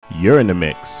You're in the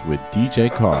mix with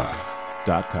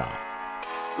DJCar.com.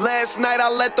 Last night I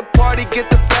let the party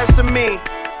get the best of me.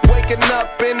 Waking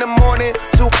up in the morning,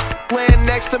 two laying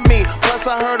next to me. Plus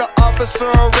I heard an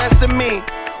officer arresting me.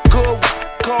 Good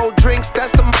cold drinks,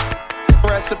 that's the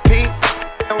recipe.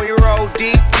 And we roll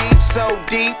deep, so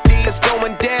deep. It's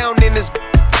going down in this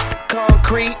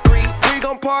concrete. We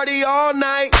gon' party all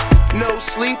night, no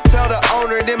sleep. Tell the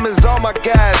owner them is all my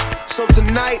guys. So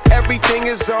tonight everything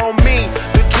is on me.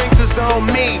 The drinks is on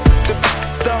me.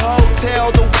 The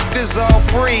hotel, the is all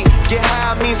free. Get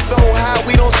high, I mean so high,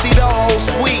 we don't see the whole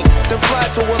suite. Then fly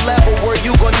to a level where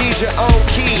you gon' need your own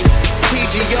key.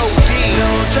 TGOD.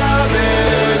 No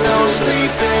driving, no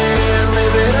sleeping.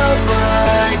 Live it up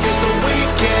like it's the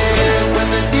weekend. When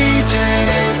the DJ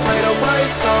play the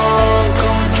right song,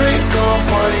 gon' drink, gon'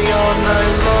 party all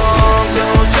night long. No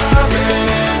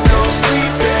driving, no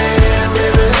sleeping.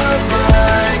 Live it up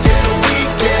like it's the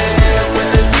weekend. When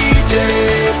the DJ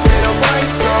play the right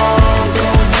song,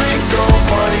 gon' drink, gon'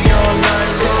 party all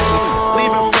night long.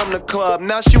 Leaving from the club,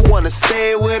 now she wanna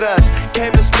stay with us.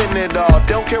 Came to spend it all,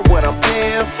 don't care what I'm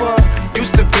paying for.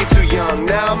 Used to be too young,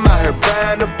 now I'm out here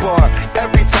buying a bar.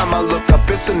 Every time I look up,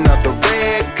 it's another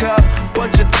red cup.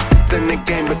 Bunch of in the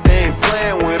game, but they ain't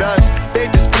playing with us. They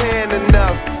just paying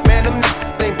enough. Man, them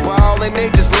ain't ballin', they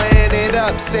just laying it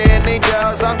up. Saying they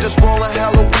does, I'm just rolling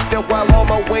hella with it while on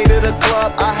my way to the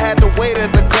club. I had to wait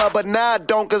at the club, but now I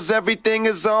don't, cause everything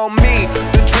is on me.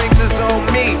 The drinks is on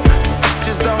me.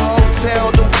 Just the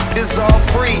hotel, the is all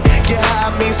free. Get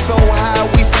high, me so high,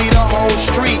 we see the whole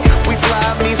street. We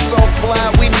fly, me so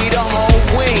fly, we need a whole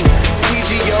wing.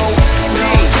 TGO,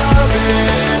 no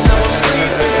driving, no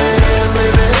sleeping.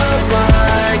 Live it up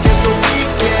like it's the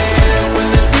weekend. When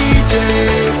the DJ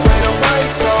play the right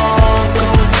song,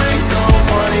 gon' drink, gon'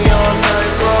 party all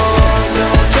night long. No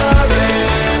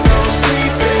driving, no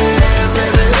sleeping.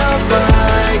 Live it up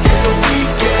like it's the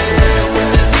weekend. When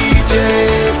the DJ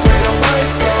play the right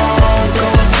song,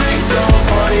 gon' drink, gon'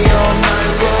 party all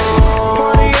night long.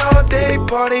 Party all day,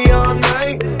 party all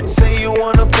night. Say you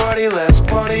wanna party, let's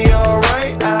party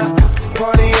alright.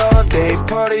 Party all day,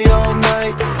 party all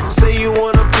night. Say you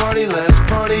wanna party, let's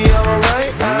party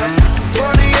alright.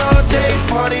 Party all day,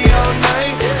 party all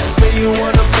night. Say you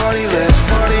wanna party, let's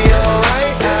party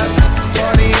alright.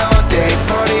 Party all day,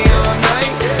 party all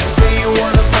night. Say you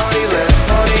wanna party, let's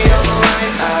party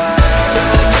alright. No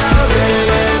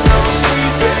driving, no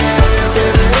sleeping. Live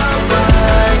it up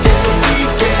like it's the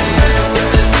weekend. When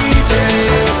the DJ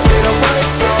play the right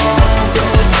song,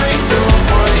 gon' drink, gon'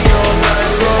 party all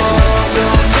night long. No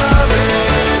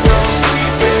driving, no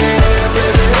sleeping. Live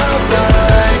it up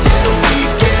like it's the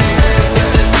weekend. When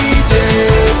the DJ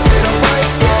play the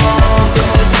right song,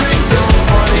 gon' drink, gon'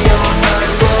 party all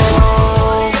night long.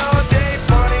 Party all day,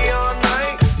 party all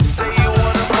night. Say you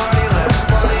wanna party, let's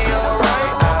party alright.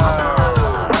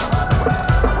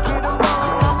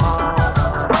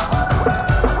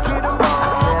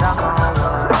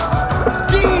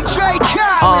 DJ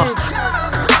Khaled.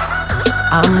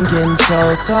 I'm getting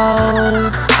so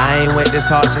cold. I ain't went this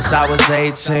hard since I was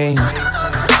 18.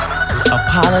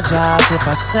 Apologize if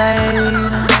I say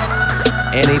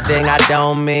anything I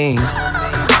don't mean.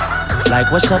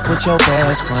 Like, what's up with your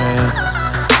best friend?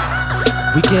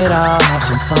 We could all have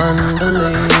some fun,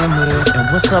 believe me.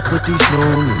 And what's up with these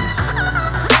movies?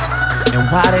 And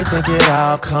why they think it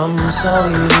all comes so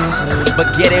easy?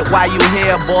 But get it while you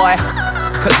here, boy.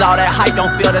 Cause all that hype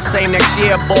don't feel the same next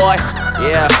year, boy.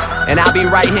 Yeah. And I'll be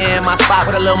right here in my spot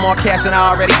with a little more cash than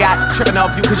I already got. Tripping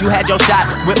off you cause you had your shot.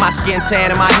 With my skin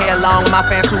tan and my hair long. My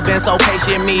fans who been so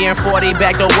patient. Me and 40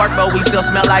 back to work, but we still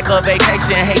smell like a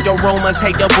vacation. Hate the rumors,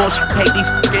 hate the bullshit, hate these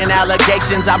fucking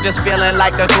allegations. I'm just feeling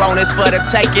like the throne is for the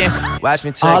taking. Watch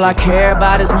me take all I care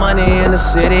about is money in the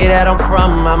city that I'm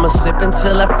from. I'ma sip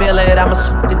until I feel it, I'ma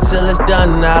sip until it's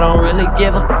done. I don't really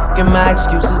give a fuck, and my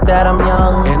excuse is that I'm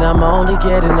young. And I'm only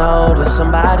getting older,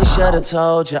 somebody should've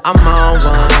told you I'm on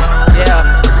one. Yeah,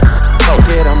 go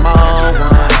get, I'm on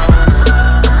one.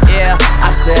 Yeah, I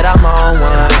said I'm on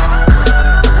one.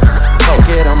 Go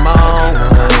get, I'm on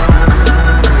one.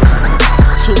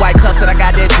 2 white cups that I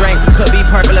got that drink. Could be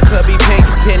purple or could be pink,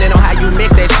 depending on how you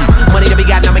mix that shit. Money to be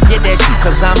got, I'ma get that shit,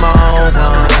 cause I'm on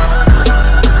one.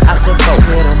 I said go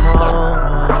get, I'm on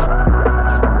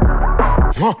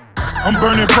one. I'm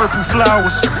burning purple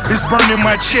flowers, it's burning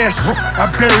my chest. I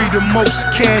bury the most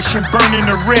cash and burning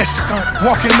the rest.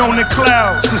 Walking on the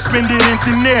clouds, suspended in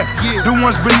thin air. The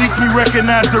ones beneath me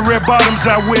recognize the red bottoms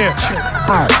I wear.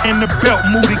 In the belt,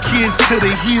 move the kids to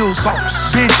the heels.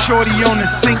 Get shorty on the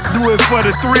sink, do it for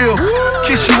the thrill.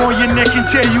 Kiss you on your neck and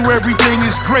tell you everything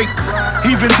is great.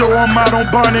 Even though I'm out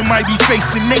on bond and might be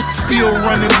facing Nate, still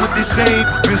running with the same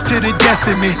bitch to the death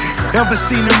of me. Ever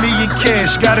seen $1 million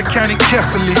cash? Gotta count it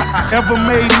carefully. Ever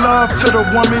made love to the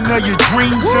woman of your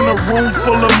dreams in a room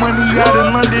full of money out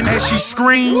in London as she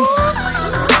screams?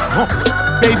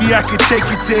 Baby, I could take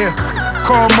it there.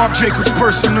 Call Marc Jacobs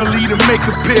personally to make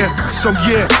a pair. So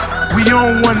yeah, we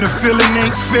on one, the feeling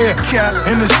ain't fair.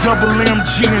 And it's double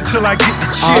MG until I get the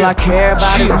cheer. All I care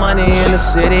about is money in the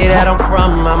city that I'm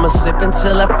from. I'ma sip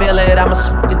until I feel it, I'ma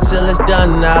sip until it's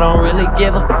done. I don't really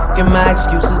give a fuck, and my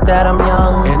excuse is that I'm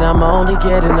young and I'm only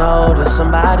getting older.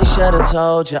 Somebody should've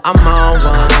told you I'm on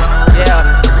one. Yeah,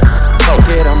 fuck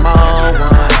it, I'm on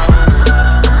one.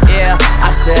 Yeah, I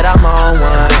said I'm on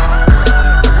one.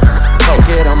 Fuck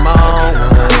it, I'm on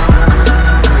one.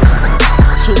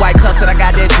 2 white cups and I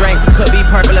got that drink. Could be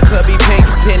purple or could be pink,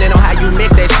 depending on how you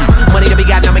mix that shit. Money to be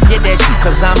got, I'ma get that shit,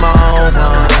 cause I'm on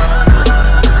one.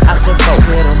 I said fuck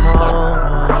it, I'm on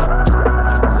one.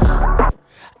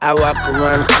 I walk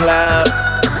around the club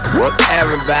with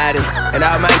everybody, and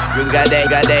all my girls got that,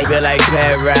 feel like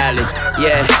Pat Riley.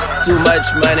 Yeah, too much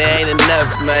money ain't enough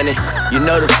money. You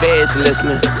know the feds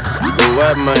listening, but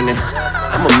what money?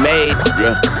 I'm a maid,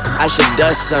 bro. I should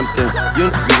dust something.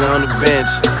 You niggas on the bench,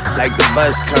 like the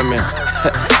bus coming.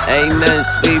 Ain't nothing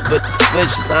sweet but the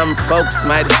switches. I'm focused,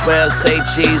 might as well say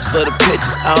cheese for the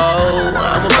pictures. Oh,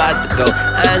 I'm about to go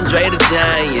Andre the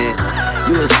Giant.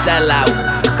 You a sellout,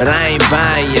 but I ain't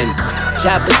buying.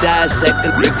 Chopper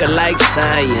dissecting, nigga like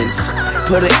science.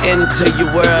 Put an end to your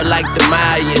world like the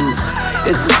Mayans.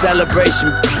 It's a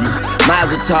celebration,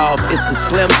 Mazel Tov. It's a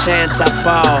slim chance I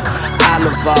fall.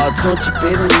 Oliver, don't you be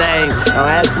the name. Don't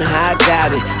ask me how I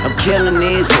got it. I'm killing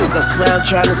these hoes. I swear I'm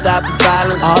trying to stop the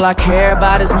violence. All I care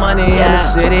about is money in the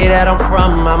city that I'm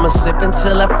from. I'ma sip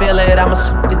until I feel it. I'ma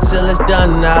sip until it's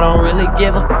done. I don't really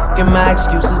give a fuck, and my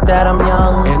excuse is that I'm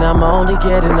young and I'm only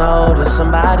getting older.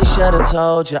 Somebody should've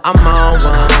told you I'm on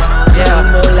one. Yeah,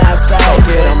 fuck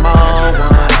it, I'm on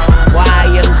one.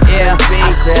 Yeah,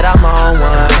 I said I'm on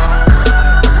one.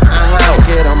 Fuck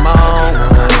it, I'm on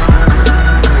one.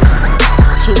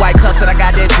 2 white cups and I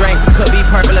got that drink. Could be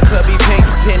purple or could be pink,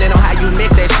 depending on how you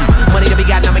mix that shit. Money to be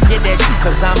got, I'ma get that shit,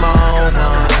 cause I'm on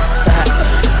one.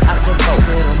 I said fuck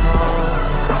it, I'm on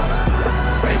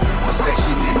one. A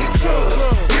section in the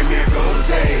club, give me a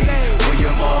rose.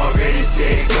 William already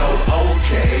said go,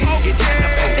 okay. Get down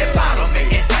about that bottle, make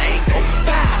that thing go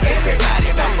bow.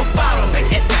 Everybody about a bottle,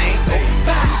 make that thing go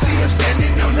bow. See him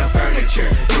standing on the furniture,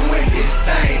 doing his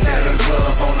thing. Tell the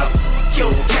club on the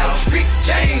couch, Rick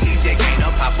James. DJ can't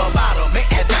pop a bottle, make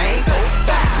that thing go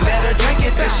bow. Let her drink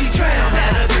it till she drown,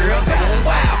 let a girl go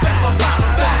wild. Pop a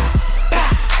bottle, bow,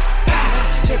 bow,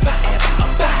 bow. Say bow,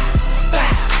 bow, bow,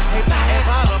 bow. Hey, bow,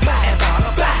 bow, bow, bow,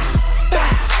 bow,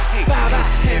 bow. Hey, bow, bow,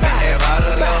 bow,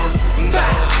 bow, bow.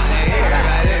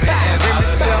 Everybody,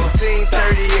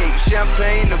 1738,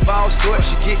 champagne, the ball sort.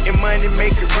 She getting money,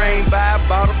 make it rain, buy a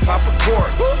bottle, pop a cork.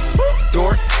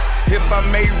 Dork. If I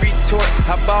may retort,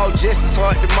 I ball just as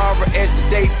hard tomorrow as the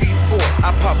day before.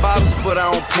 I pop bottles, but I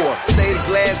don't pour. Say the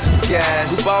glass for guys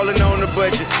who ballin' on the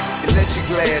budget and let your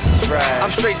glasses rise.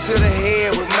 I'm straight to the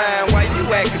head with mine, why you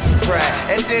acting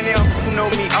surprised? As any who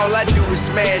know me, all I do is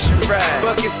smash and ride.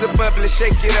 Buckets of bubbly,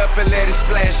 shake it up and let it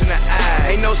splash in the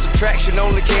eye. Ain't no subtraction,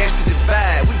 only cash to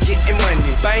divide. We getting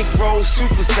money, bankroll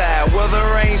superside. Whether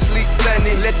rain, sleet,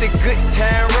 sunny, let the good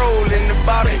time roll in the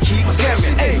bottle and keep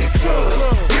coming. In the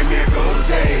club, give me a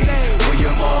rose.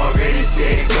 William already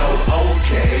said go,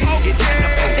 okay. Get down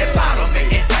about that bottle,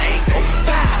 make that thing go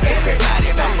bow. Everybody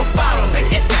about a bottle, make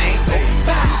that thing go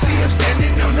bow. See him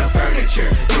standing on the furniture,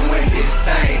 doing his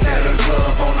thing. Tell the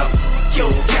club on the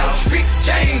couch, Rick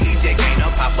James. DJ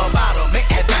can't pop a bottle, make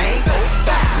that thing go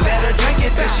bow. Let her drink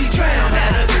it till she drown,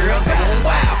 let a girl go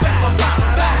wild. Pop a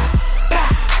bottle, bow, bow,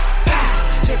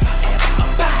 bow. Say bow, bow,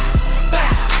 bow,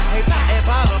 bow. Hey, bow,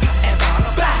 bottle, bow,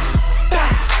 bow, bow.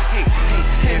 Hey,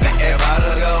 hey, make that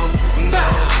bottle go,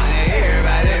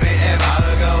 everybody make that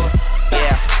bottle go.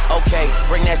 Yeah, okay,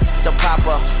 bring that to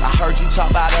Papa. I heard you talk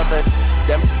about other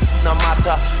them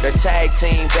Namata, the tag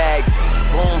team bag.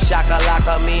 Boom,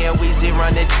 shakalaka, me and Weezy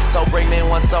run it. So bring me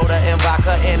 1 soda and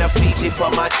vodka and a Fiji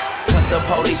for my. Cause the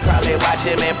police probably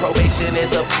watching, man. Probation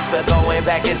is a but going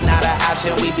back is not an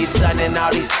option. We be sunning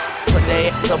all these. Put they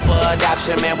up for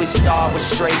adoption, man. We start with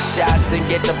straight shots, then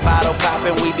get the bottle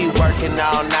poppin'. We be working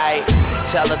all night.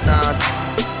 Telethon,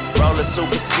 rollin'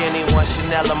 super skinny, 1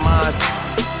 Chanel Lamont.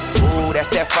 Ooh, that's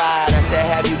that fire, that's that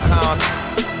have you come.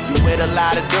 You with a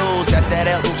lot of dudes, that's that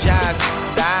Elton John.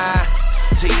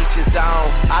 to each his own.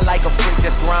 I like a freak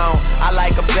that's grown. I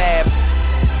like a bad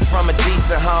from a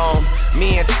decent home.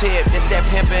 Me and Tip, it's that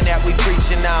pimpin' that we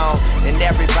preachin' on. And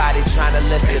everybody tryna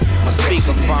listen on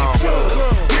speakerphone.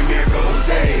 Give me a rose.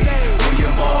 When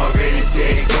you're already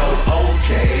said go,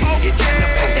 okay. It's in the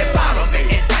back, that bottle,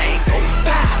 make that thing go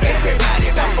pow.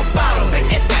 Everybody back a bottle, make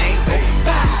that thing go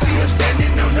pow. See him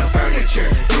standing on the furniture,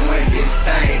 doing his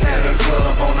thing. At a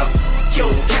club on a yo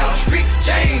couch, Rick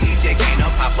James. DJ can't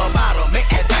pop a bottle, make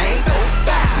that thing go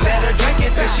pow. Let her drink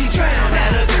it till she drown.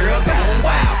 Let a girl go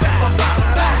wild. Pop a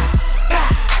bottle, pow.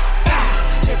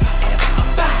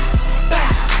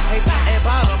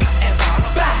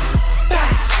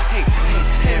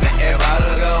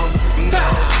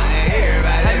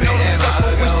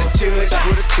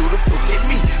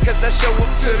 Cause I show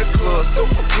up to the club,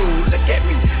 super cool, look at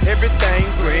me, everything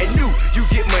brand new. You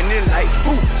get money like,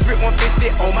 who? Spit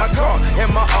 150 on my car, and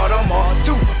my Audemars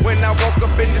too. When I walk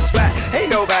up in the spot,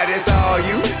 ain't nobody saw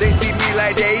you. They see me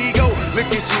like, there you go, look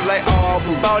at you like, oh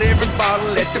boo. Bought every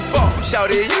bottle at the bar,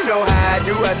 shout it, you know how I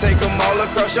do. I take them all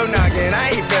across your noggin,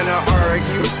 I ain't finna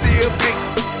argue. Still big,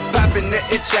 poppin' at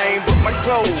the chain, but my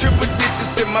clothes triple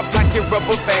digits in my pocket,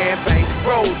 rubber band, bang,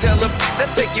 roll. Tell a bitch I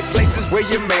take you places where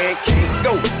your man can't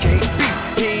go, can't be.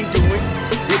 He ain't doing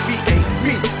if he ain't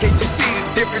me. Can't you see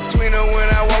the difference between her when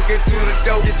I walk into the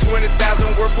door? Get 20,000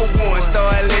 worth for one,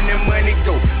 start letting the money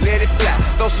go, let it fly.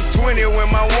 Throw some 20 when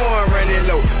my one running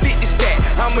low. 50 stack,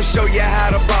 I'ma show you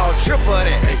how to ball, triple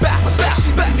that. Back,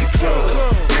 in the club,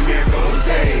 give me a rose.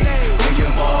 When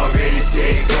you're already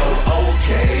said go,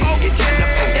 okay. It's in the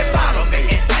back, that bottle,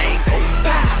 make that thing go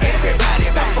pow. Everybody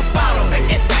back a bottle, make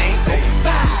that thing go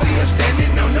pow. See him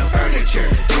standing on the furniture,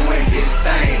 doing his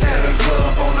thing. At a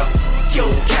club on a yo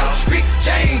couch, Rick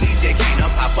James. DJ can't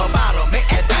pop a bottle, make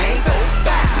that thing go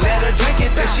pow. Let her drink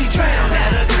it till she drown.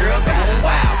 Let a girl go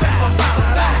wild. Pop a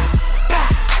bottle, pow.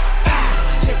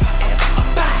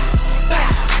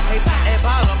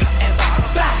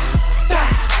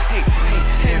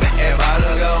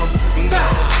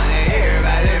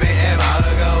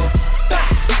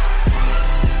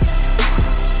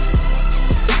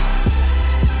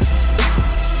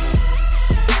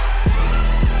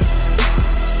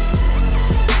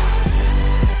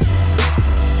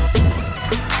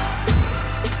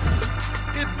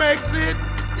 Makes it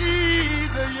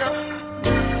easier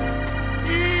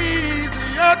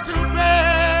to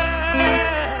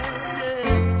bear.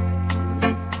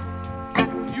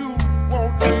 You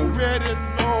won't regret it,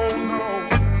 no.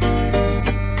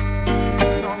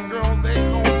 Young girls, they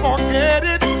don't forget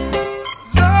it.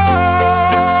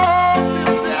 Love is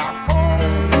their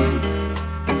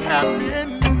home,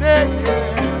 happiness,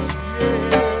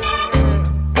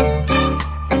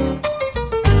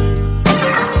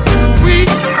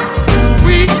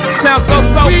 Sounds so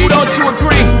soulful, don't you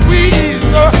agree?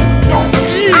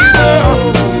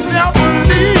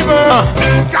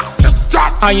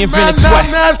 I invented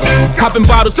sweat, popping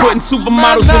bottles, putting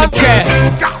supermodels in the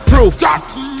cab. Proof,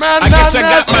 I guess I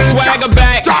got my swagger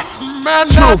back.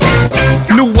 Truth,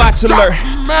 new watch alert,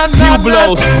 few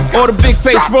blows, or the big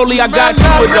face rollie, I got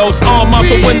two of those. Arm out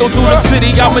the window through the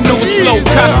city, I maneuver slow.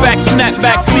 Cut back, snap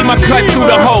back, see my cut through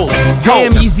the holes.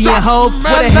 Damn, Easy and Hov,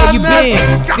 where the hell you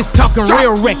been? Niggas talking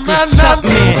real reckless, stuck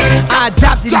man. I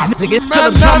adopted these niggas,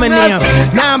 Philip drumming them.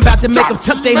 Now I'm about to make them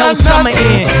tuck their whole summer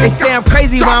in. They say I'm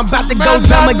crazy, but I'm about to go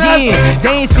dumb again.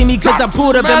 They ain't see me cause I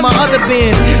pulled up in my other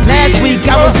Benz. Last week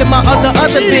I was in my other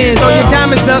Benz. Throw your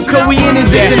diamonds up, cause we in this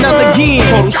bitch another again.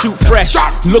 Photo shoot fresh,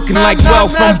 looking like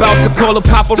wealth. I'm about to call a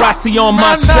paparazzi on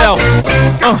myself.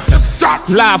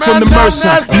 Live from the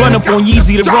Mercer, run up on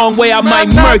Yeezy the wrong way, I might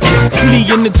murk it. Flee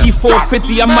in the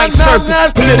G450, I might surface.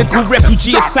 Political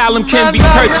refugee asylum can be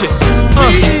purchased.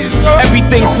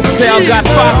 Everything's for sale, got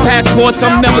 5 passports,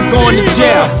 I'm never going to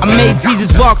jail. I made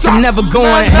Jesus walks, I'm never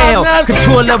going to hell.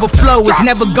 Couture level flow is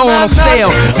never going on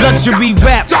sale. Luxury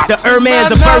rap, the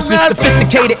Hermes of verses.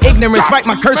 Sophisticated ignorance, write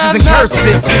my curses in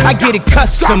cursive. I get it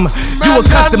custom, you a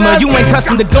customer. You ain't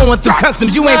custom to going through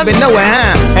customs, you ain't been nowhere,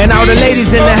 huh? And all the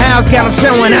ladies in the house got them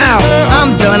showing out.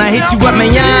 I'm done, I hit you up,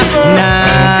 man,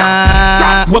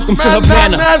 nah. Welcome to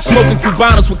Havana, smoking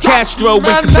Cubanos with Castro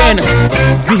and Cabanas.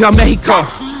 Viva Mexico,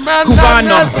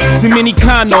 Cubano,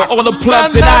 Dominicano, all the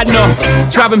plugs that I know.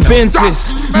 Driving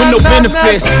Benzes with no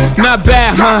benefits, not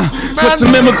bad, huh? For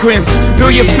some immigrants,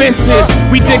 build your fences,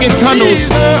 we digging tunnels.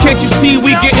 Can't you see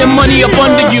we getting money up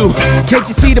under you? Can't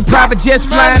you see the private jets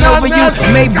flying over you?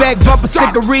 Maybach bumper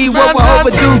stickery, what we're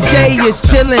overdue. Jay is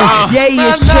chillin', Ye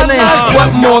is chillin'.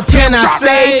 What more can I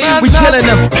say? We killing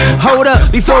them. Hold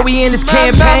up, before we end this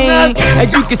campaign.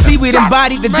 As you can see, we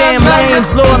embodied the damn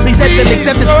lames. Lord, please let them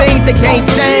accept the things they can't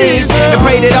change. change and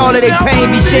pray that all of their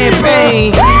pain be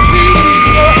champagne.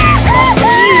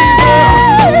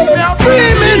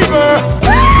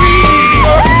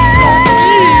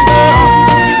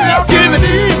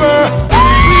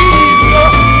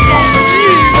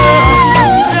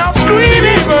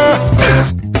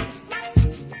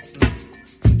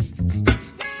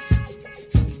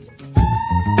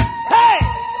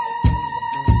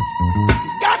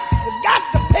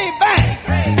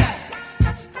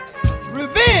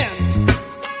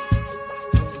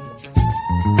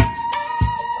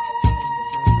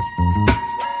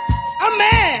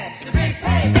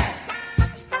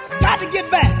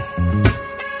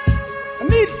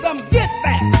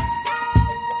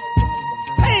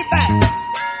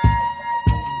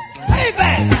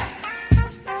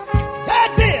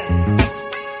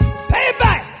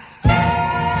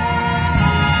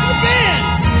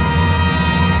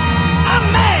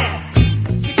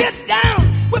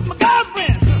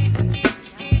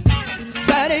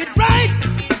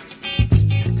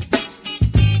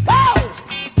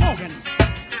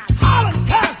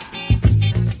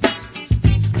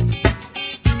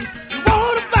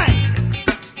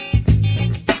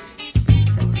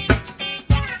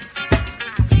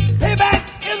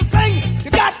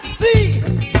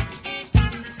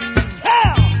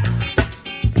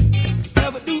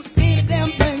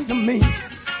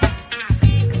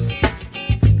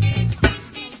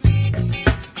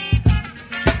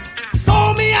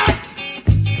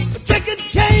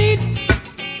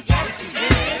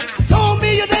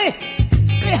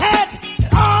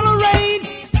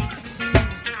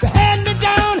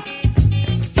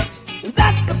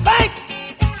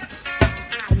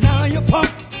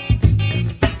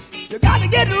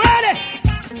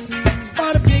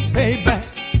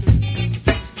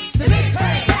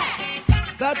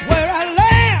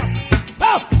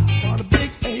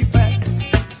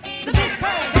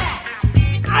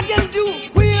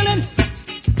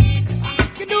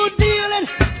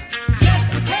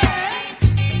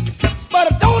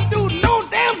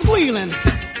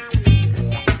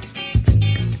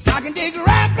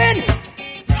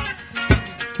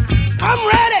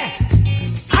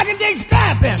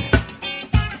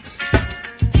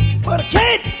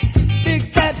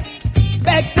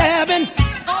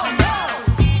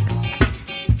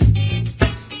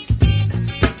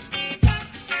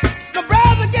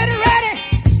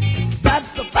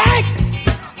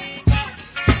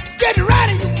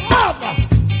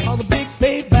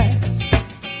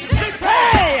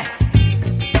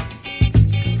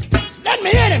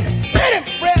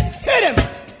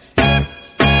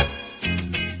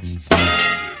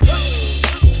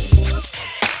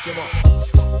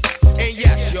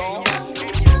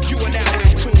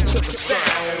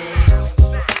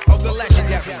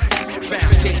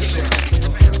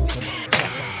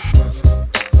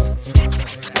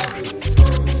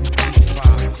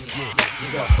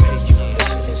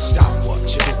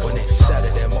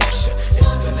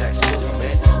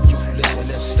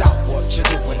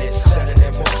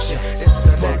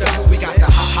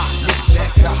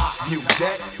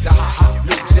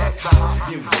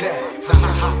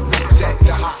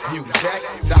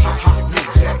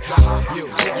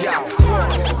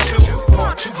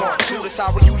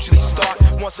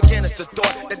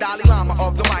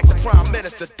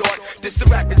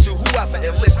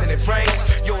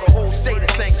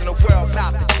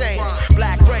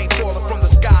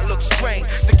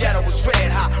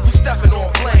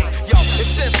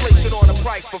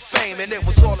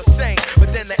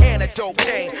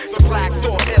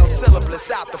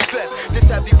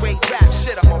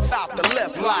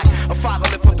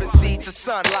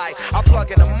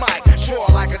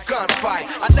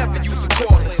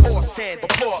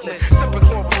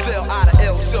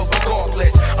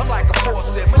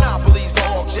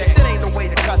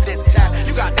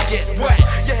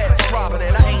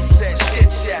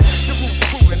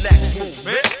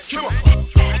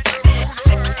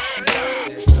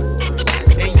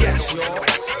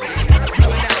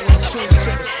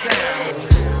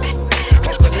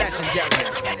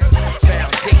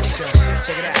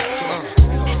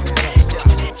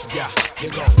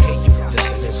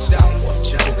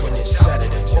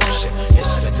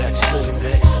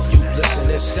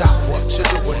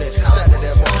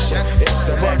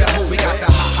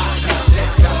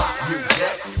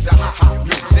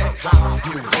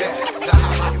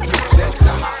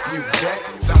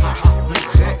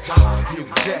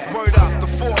 Word up, the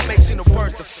formation of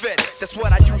words to fit. That's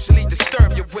what I usually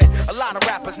disturb you with. A lot of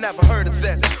rappers never heard of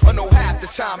this, or know half the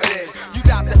time it is. You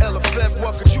doubt the ill fifth,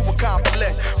 what could you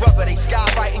accomplish? Whether they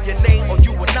skywriting your name or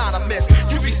you anonymous,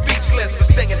 you be speechless with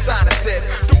stinging sinuses.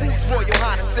 The roots royal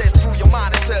highnesses through your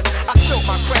monitor.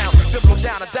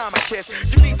 a dime a kiss.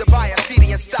 You need to buy a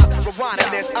CD and stop rewinding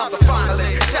this. I'm the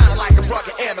finalist, shining like a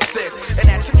rugged amethyst. And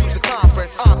at your music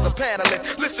conference, I'm the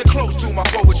panelist. Listen close to my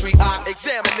poetry, I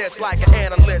examine this like an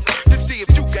analyst to see if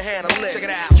you can handle it. Check it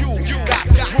out. You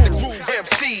got the groove.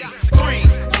 MCs,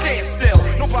 threes, stand still.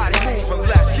 Nobody move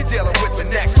unless you're dealing with the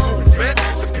next movement.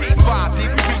 The P5D,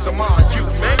 we beat them on you,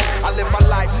 man. I live my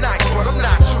life nice, but I'm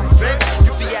not true, man.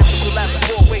 You theatrical as a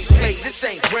 4-way play. This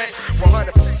ain't rent.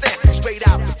 100% straight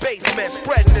out the basement.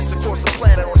 Spreading this across the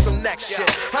planet on some next shit.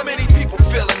 How many people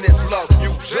feeling this love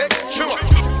music? Come on.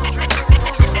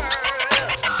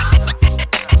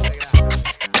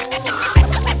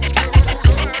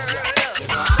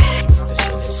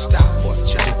 Stop what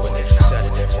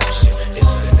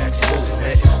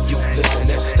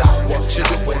you're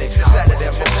doing it, set it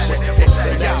in motion. It's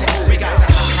the next. We got the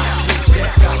hot music,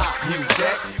 the hot music,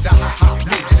 the hot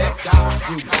music, the hot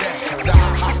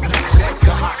music, the hot music,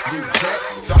 the hot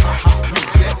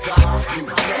music, the hot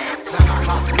music, the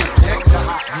hot music, the hot music, the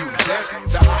hot music, the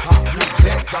hot music,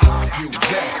 the hot music,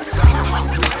 the hot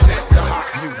music, the hot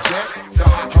music, the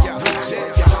hot music.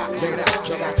 Check it out, check it out,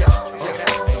 check it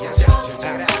out, check it out,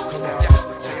 check it out, come on, check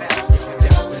it out.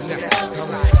 That's the next.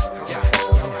 Come on.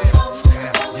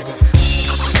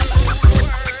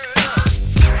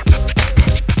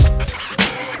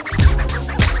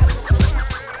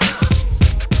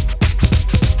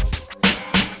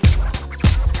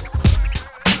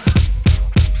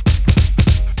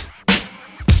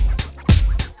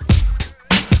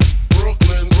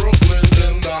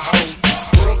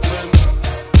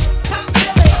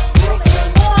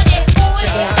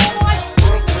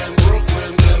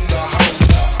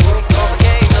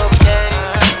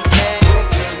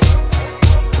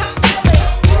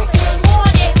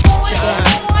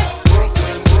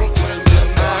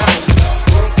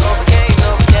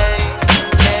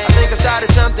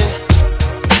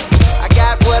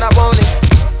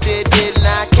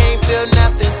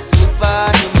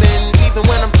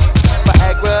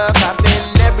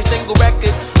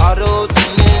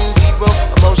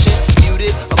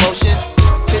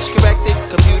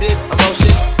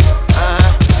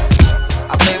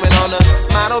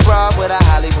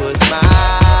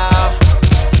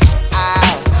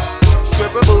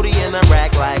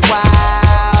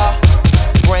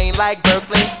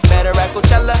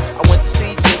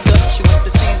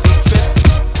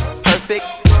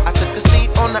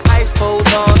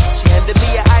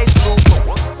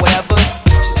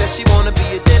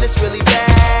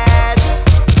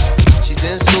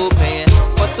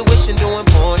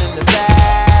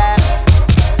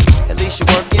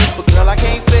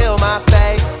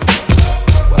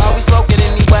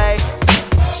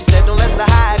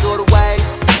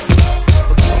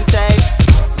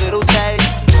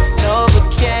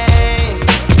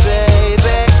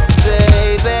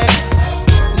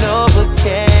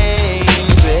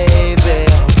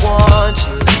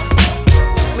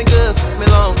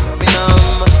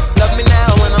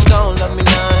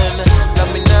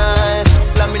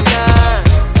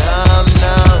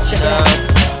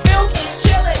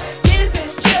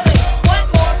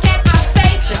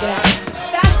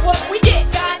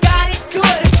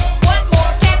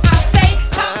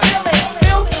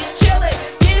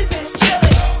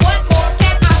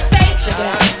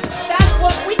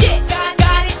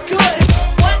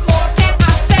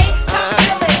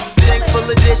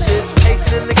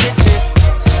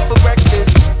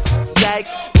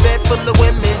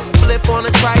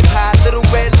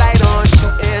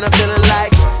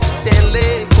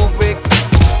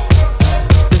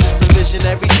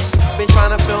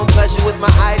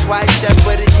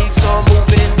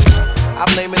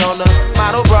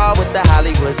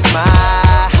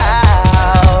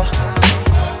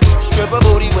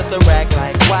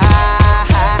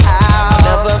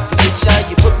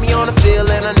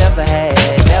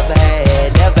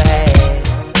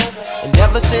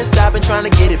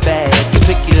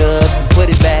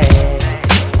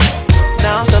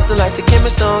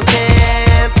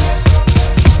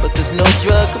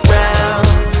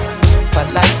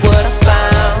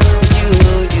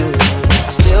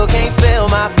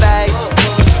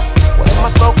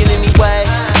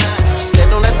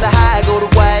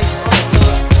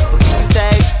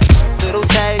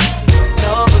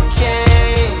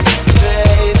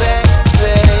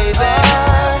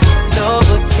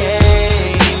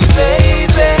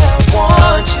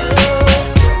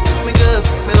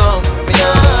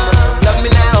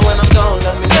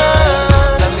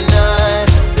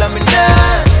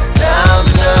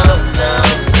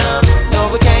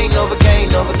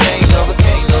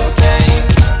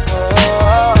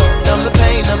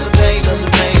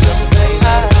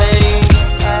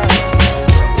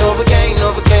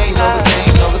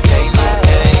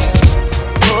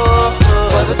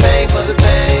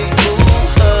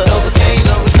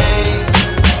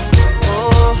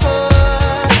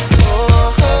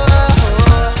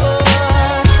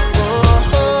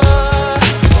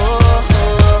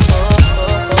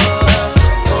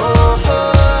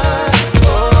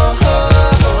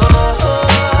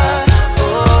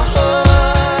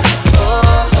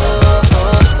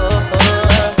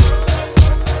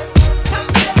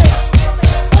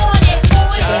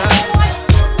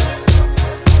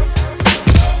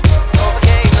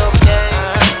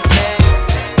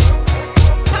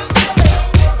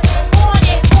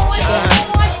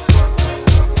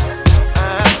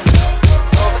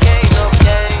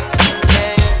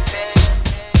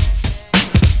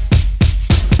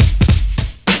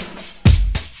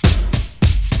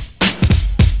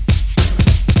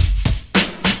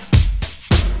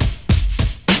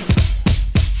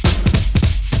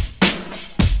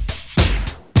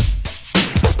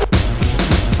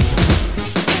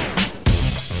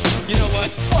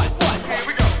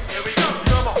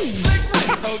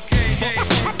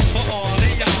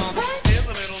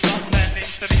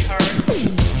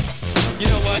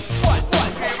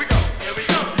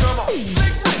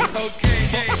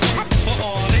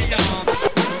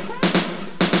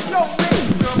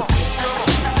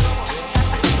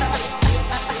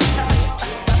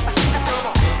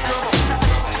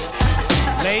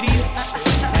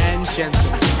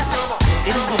 gentlemen,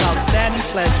 it is with outstanding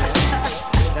pleasure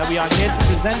that we are here to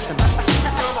present tonight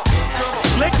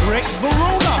Slick Rick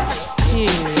Varuna.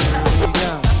 Here we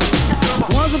go.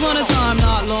 Once upon a time,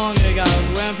 not long ago,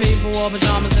 when people wore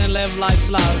pajamas and lived life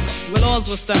slow, where laws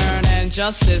were stern and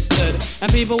justice stood,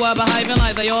 and people were behaving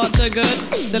like they ought to good,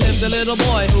 there lived a little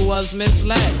boy who was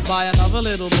misled by another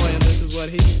little boy, and this is what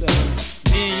he said.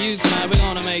 Me and you tonight, we're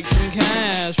gonna make some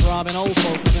cash, robbing old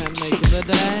folks and making the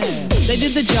dash. They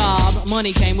did the job,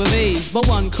 money came with ease, but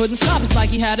one couldn't stop, it's like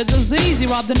he had a disease. He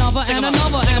robbed another and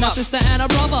another, and a sister and a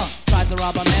brother. Tried to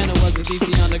rob a man who was a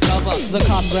DT undercover. The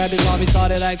cop grabbed his arm, he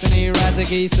started acting erratic.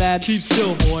 He said, "Keep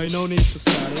still, boy, no need for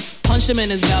static." Punched him in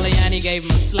his belly and he gave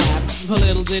him a slap. But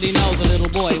little did he know the little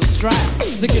boy was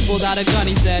strapped. The kid pulled out a gun,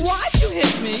 he said, "Why'd you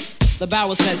hit me?" The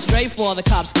barrel set straight for the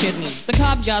cop's kidney. The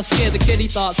cop got scared, the kid he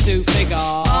starts to figure,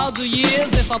 I'll do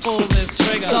years if I pull this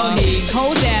trigger. So he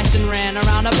cold dashed and ran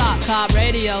around the block. Cop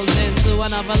radios into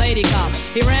another lady cop.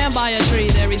 He ran by a tree,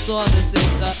 there he saw the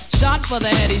sister. Shot for the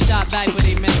head, he shot back but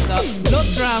he missed her.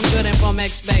 Looked round good and from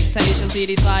expectations he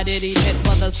decided he'd hit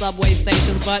for the subway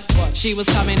stations. But she was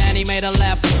coming and he made a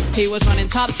left. He was running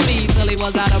top speed till he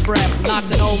was out of breath. Knocked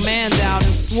an old man down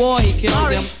and swore he killed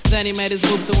him. Then he made his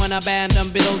move to an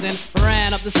abandoned building.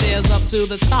 Ran up the stairs up to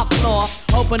the top floor.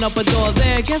 Opened up a door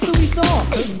there, guess who we saw?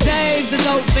 Dave, the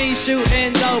dope fiend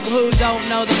shooting dope. Who don't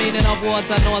know the meaning of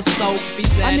water nor soap? He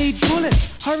said, I need bullets,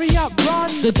 hurry up, run.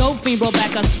 The dope fiend brought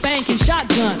back a spanking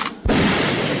shotgun.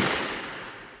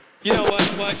 You know what?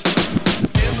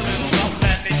 Here's a little something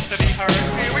that needs to be heard.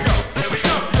 Here we go,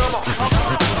 come on.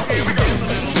 Here we go. Here's a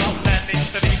little something that needs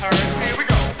to be heard. Here we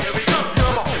go,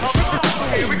 come on.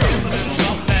 Here we go. Here's a little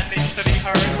something that needs to be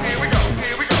heard. Here we go,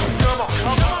 come on.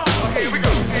 Here we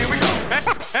go.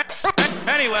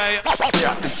 Anyway,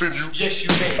 continue. Yes, you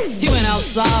may. He went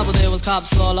outside, but there was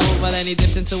cops all over. Then he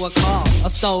dipped into a car, a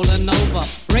stolen Nova.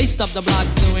 Raced up the block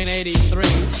doing 83.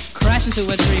 Crashed into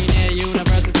a tree near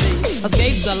University.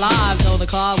 Escaped alive, though the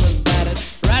car was battered.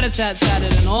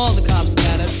 Rat-a-tat-tatted and all the cops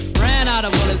scattered. Ran out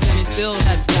of bullets and he still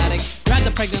had static. Grabbed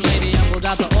the pregnant lady and pulled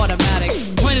out the automatic.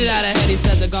 Pointed at her head, he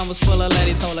said the gun was full of lead.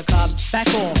 He told the cops, back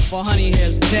off, for honey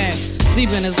here's dead.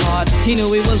 Deep in his heart, he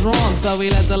knew he was wrong, so he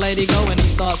let the lady go and he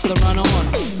starts to run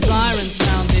on. Sirens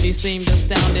sounded, he seemed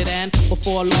astounded, and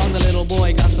before long the little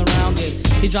boy got surrounded.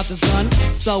 He dropped his gun,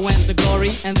 so went the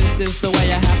glory, and this is the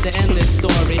way I have to end this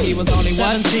story. He was only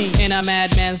 17 in a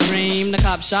madman's dream. The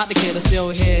cop shot the kid, I still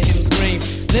hear him scream.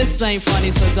 This ain't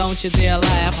funny, so don't you dare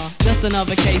laugh. Just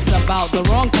another case about the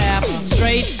wrong path.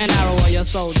 Straight and narrow where your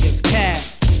soul gets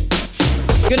cast.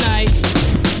 Good night.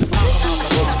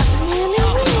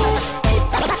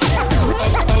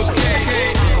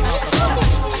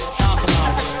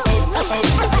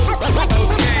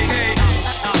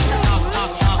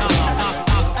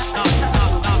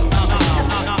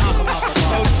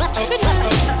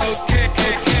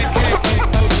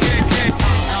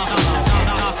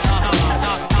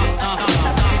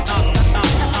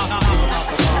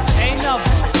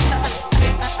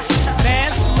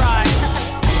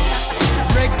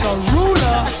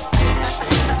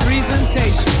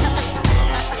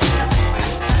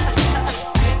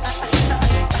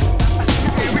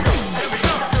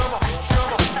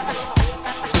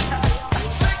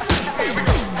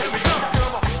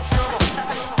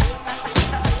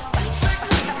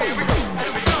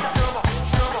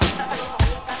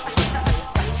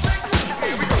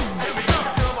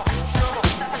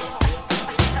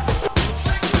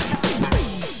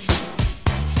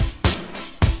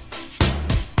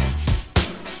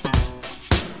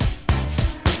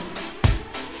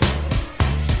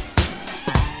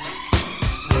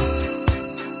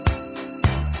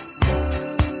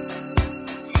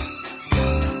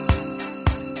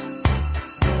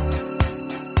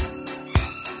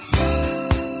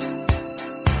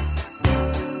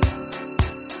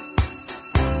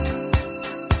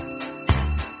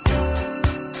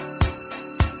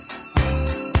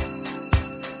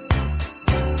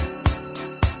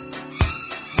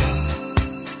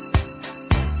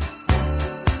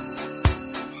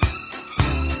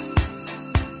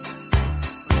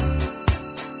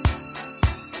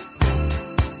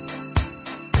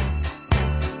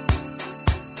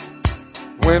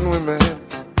 When we met,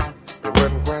 it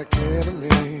wasn't quite clear to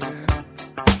me.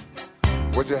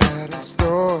 What you had in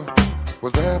store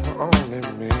was there for only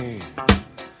me.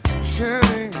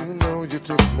 Surely you know you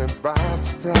took me by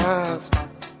surprise.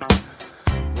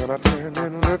 When I turned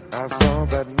and looked, I saw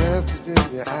that message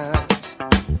in your eye.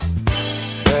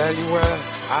 There you were,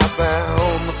 out there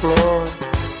on the floor.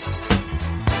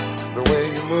 The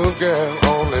way you move, girl,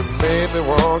 only made me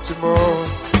want you more.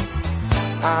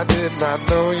 I did not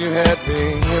know you had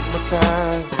me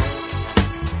hypnotized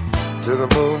to the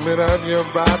movement of your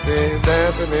body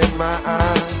dancing in my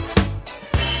eyes.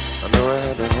 I know I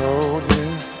had to hold you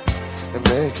and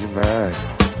make you mine.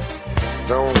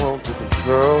 Don't want to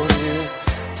control you,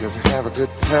 just have a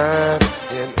good time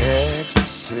in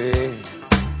ecstasy.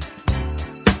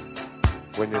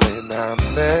 When you lay down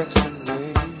next to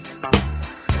me,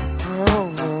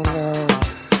 oh no, no,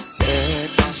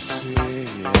 ecstasy,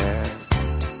 yeah.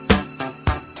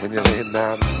 When you lay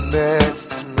down next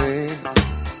to me,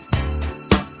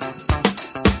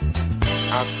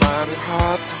 I find it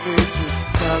hard for me to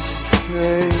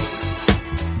concentrate.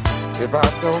 If I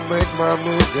don't make my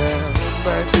move, then it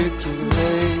might be too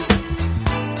late.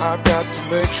 I've got to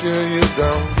make sure you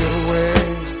don't get away.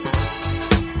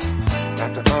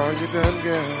 After all you done,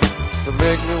 girl, to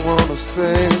make me wanna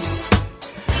stay.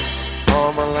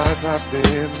 All my life I've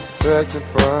been searching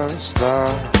for a star.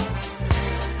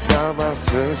 Now my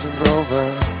searching's over,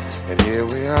 and here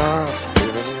we are,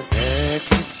 living in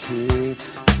ecstasy,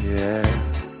 yeah.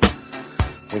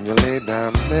 When you lay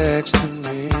down next to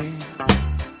me,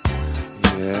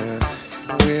 yeah,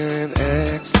 we're in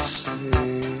ecstasy.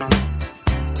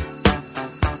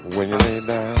 When you lay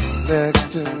down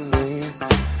next to me,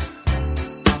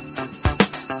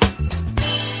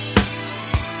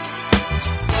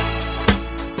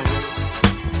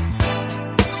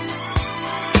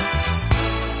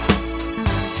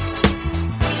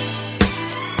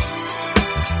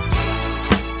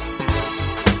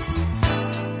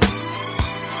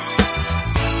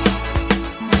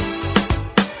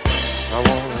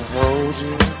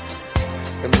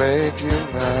 make you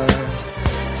mine.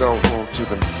 Don't want to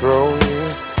control you,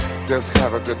 just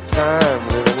have a good time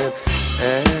living in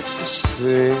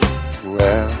ecstasy.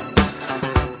 Well,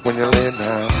 when you lay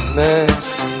down next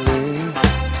to me,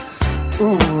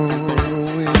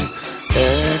 ooh,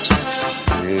 ecstasy.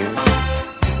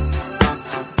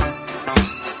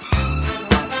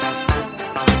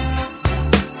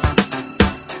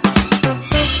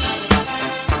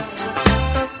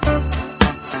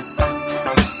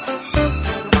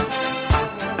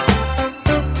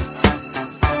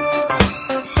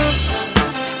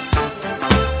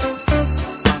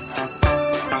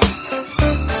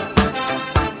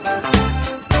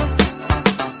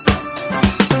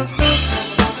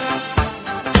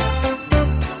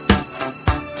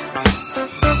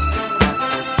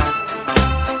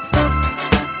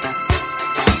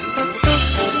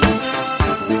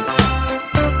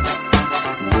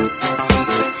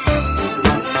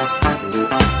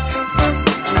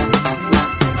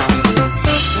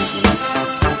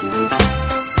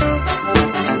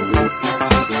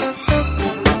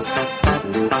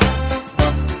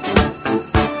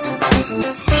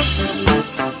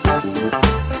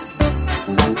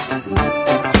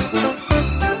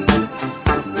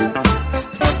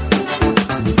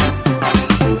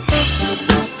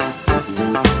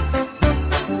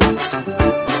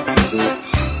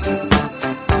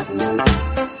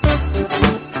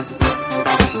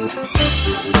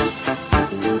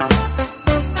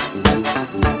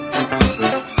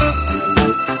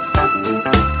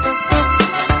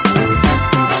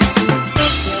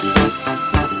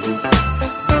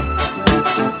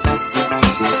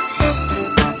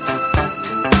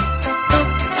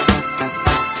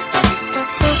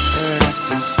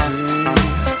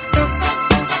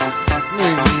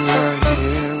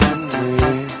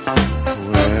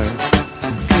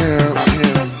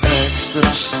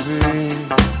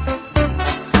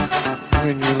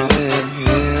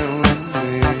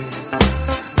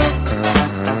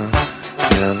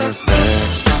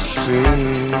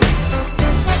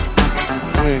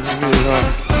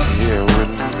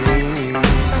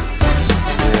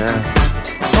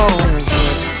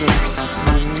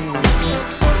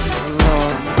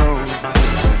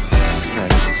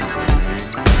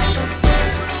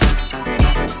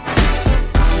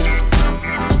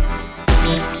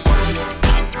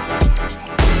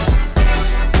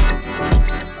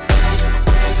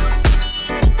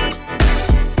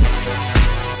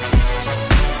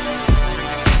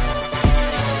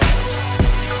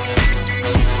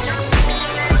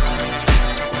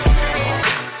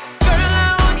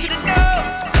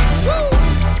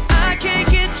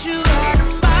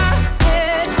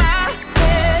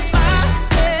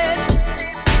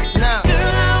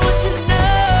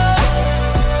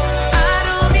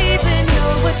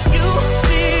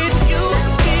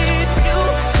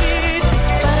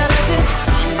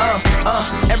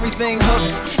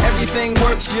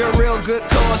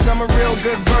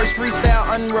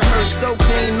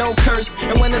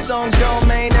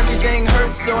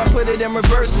 In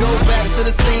reverse, go back to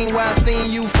the scene where I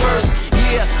seen you first.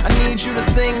 Yeah, I need you to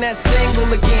sing that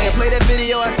single again. Play that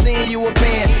video, I seen you a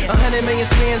band. 100 million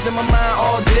spins in my mind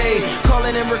all day.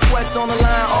 Calling in requests on the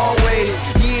line always.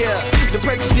 Yeah, the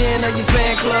president of your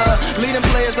fan club. Leading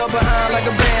players up behind like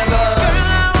a band love. Girl,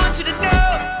 I want you to know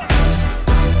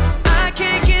I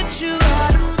can't get you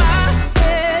out of my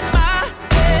head, my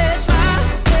head, my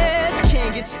head. I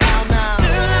can't get you out now.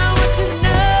 Girl, I want you to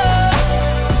know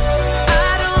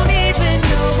I don't even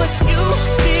know what you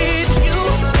need, you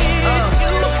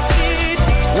need.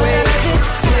 Wait,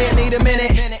 play it, need a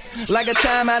minute. Like a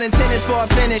timeout in tennis for a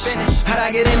finish. How'd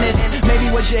I get in this? Maybe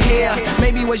was your hair,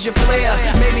 maybe was your flair.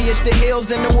 Maybe it's the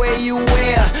heels and the way you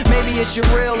wear. Maybe it's your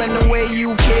real and the way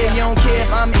you care. You don't care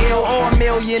if I'm ill or a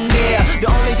millionaire. The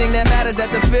only thing that matters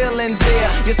that the feeling's there.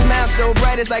 Your smile so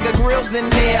bright it's like a grill's in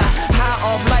there. High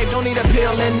off life, don't need a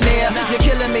pill in there. You're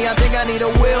killing me, I think I need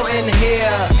a will in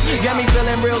here. Got me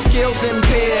feeling real skills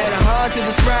impaired. Hard to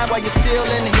describe while you're still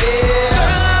in here.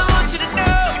 Girl, I want you to know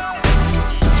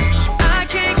I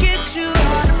can't get you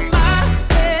out of my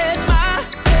head, my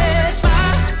head,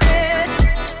 my head.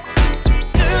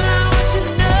 Girl, I want you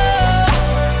to know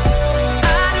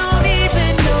I don't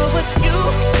even know what you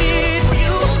need,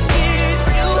 you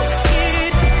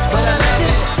need. But I love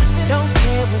it. Don't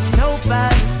care what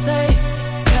nobody say,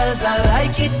 'cause I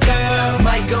like it, girl.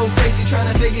 Might go crazy trying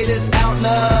to figure this out,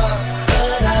 love,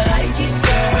 but I like it,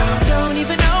 girl. Don't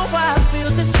even know why I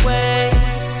feel this way.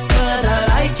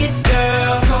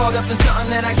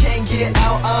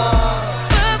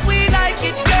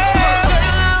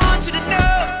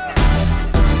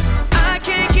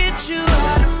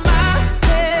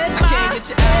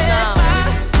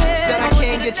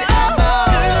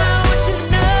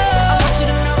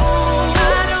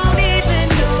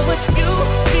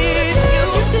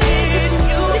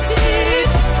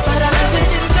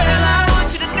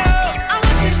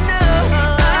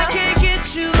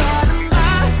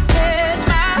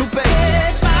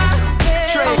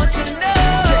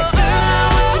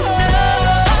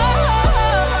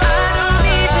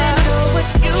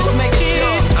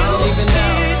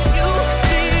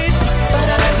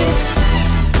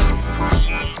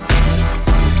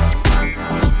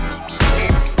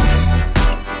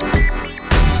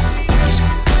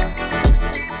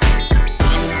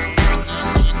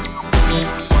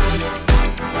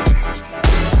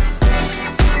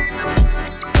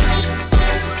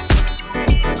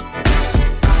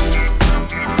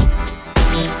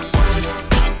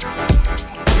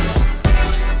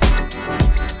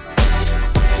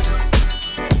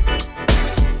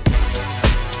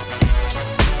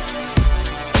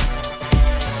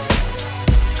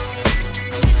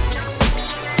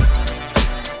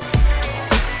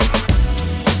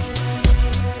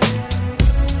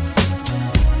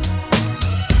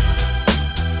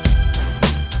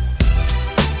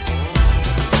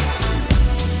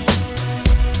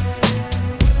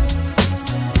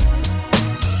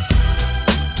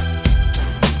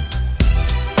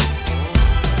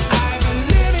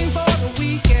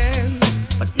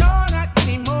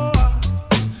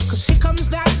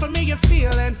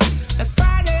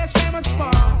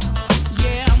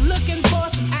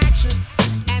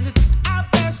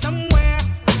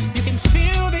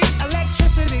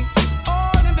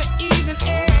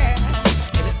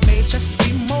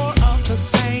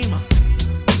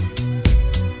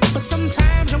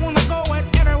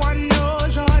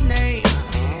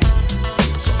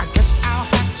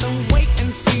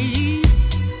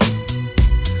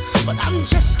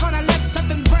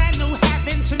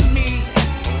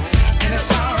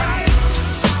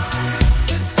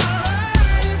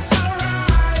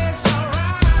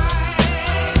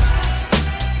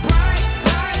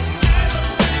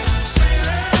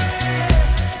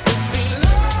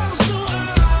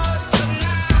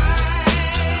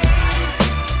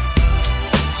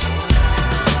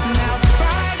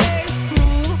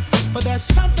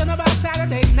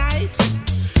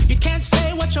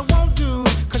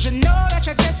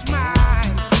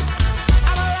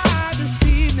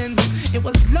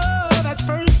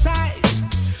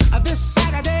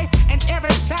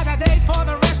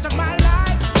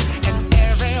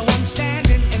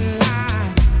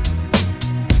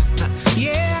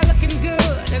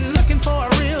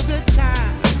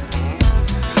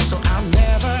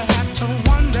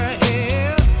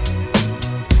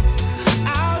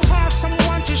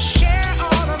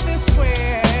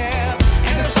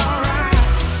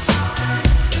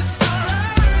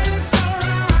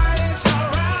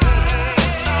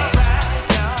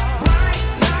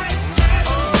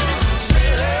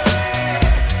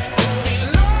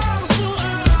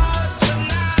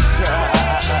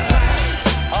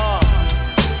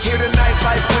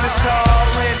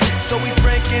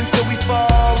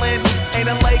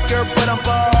 but I'm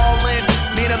ballin'.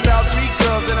 Meet about 3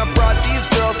 girls and I brought these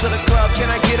girls to the club. Can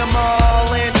I get them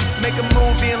all in? Make a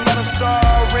movie and let them star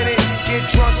in it. Get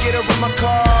drunk, get her in my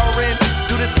car and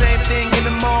do the same thing in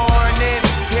the morning.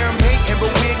 Hear them hating,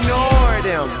 but we ignore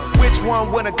them. Which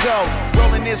one wanna go?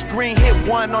 Rolling this green, hit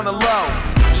one on the low.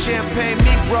 Champagne,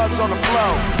 meat rugs on the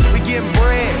floor. We getting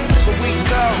bread, so we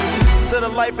toast to the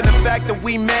life and the fact that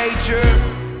we major.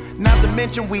 Not to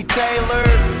mention we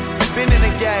tailored. Been in the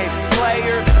game,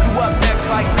 player. You up next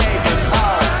like neighbors.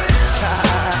 Oh.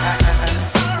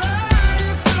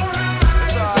 It's alright, it's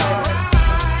alright, it's alright.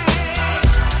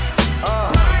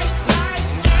 Bright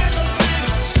lights and the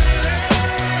little city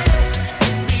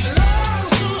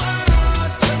belongs to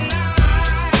us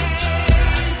tonight. It's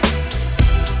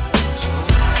alright,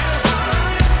 it's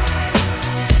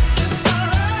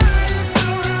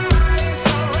alright, it's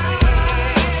alright,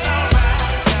 it's alright.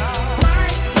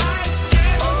 Bright lights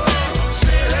and the little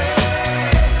city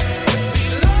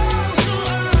belongs to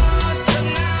us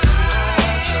tonight.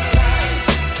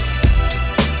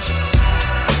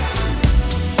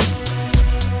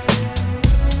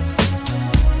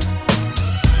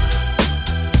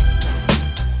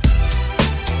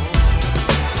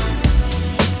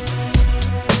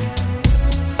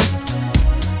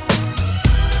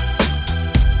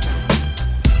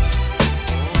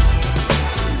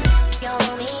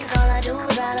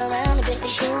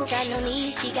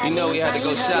 You know we had to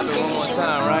go shopping one more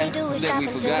time, right? I think we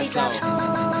forgot something.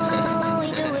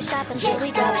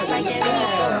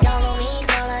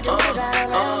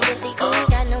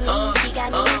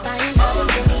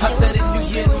 I said if you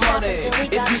get money,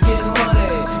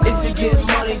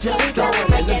 just throw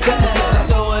it in the bag.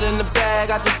 Throw it in the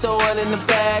bag, I just throw it in the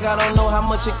bag. I don't know how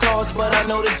much it costs, but I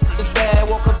know this is bad.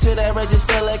 Walk up to that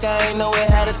register like I ain't know it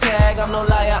had a tag. I'm no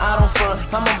liar, I don't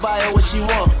front. I'ma buy her what she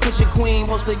want. Cause your queen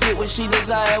supposed to get what she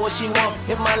desire, what she want.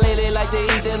 If my lady like to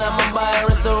eat, then I'ma buy her a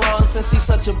restaurant. Since she's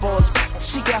such a boss,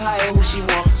 she can hire who she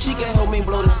want. She can help me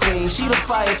blow this clean. She the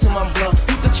fire to my blunt.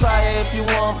 You can try it if you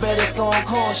want, bet it's gon'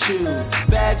 cost you.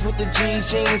 Bags with the G's,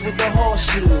 jeans with the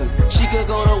horseshoe. She could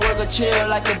go to work or chill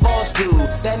like the boss do.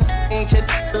 That ain't your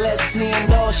let's see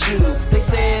endorse you. They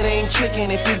say it ain't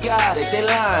trickin' if you got it, they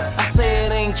lying. I say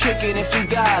it ain't trickin' if you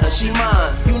got her, she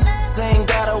mine. You ain't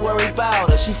gotta worry about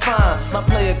her, she fine. My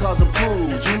player calls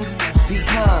approved, you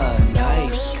decline.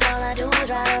 Nice.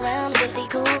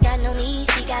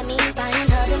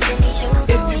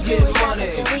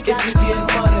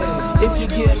 If you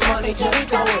get money, just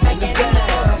throw it in the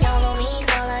bag.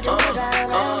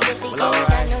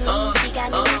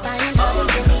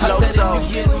 Hello, so.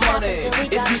 If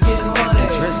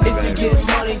you get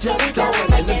money, just throw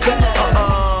it in the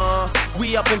bag.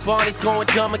 We up in Barney's going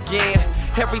dumb again.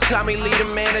 Every time he leave the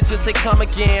manager say come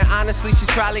again. Honestly, she's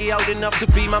probably old enough to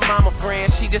be my mama friend.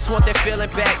 She just want that feeling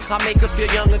back, I'll make her feel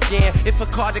young again. If a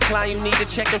car decline, you need to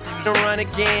check her to run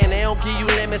again. They don't give you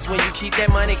limits when you keep that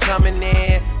money coming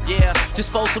in. Yeah,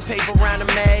 just fold some paper around the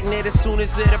magnet. As soon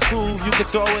as it approves, you can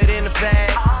throw it in the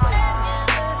bag.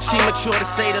 She mature to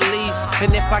say the least.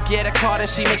 And if I get a car, then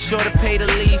she makes sure to pay the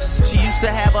lease. She used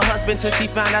to have a husband till she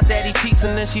found out that he cheats.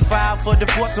 And then she filed for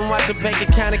divorce and watch her bank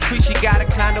account increase. She got a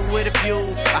condo with a view,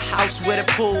 a house with a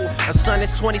pool. Her son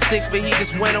is 26, but he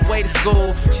just went away to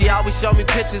school. She always show me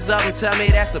pictures of him, tell me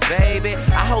that's a baby.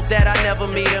 I hope that I never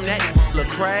meet him, that look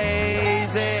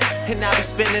crazy. And I be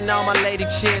spending all my lady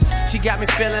chips. She got me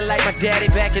feeling like my daddy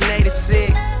back in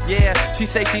 86. Yeah, she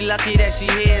say she lucky that she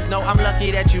is. No, I'm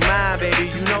lucky that you mine, baby.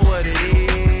 You know what it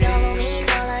is.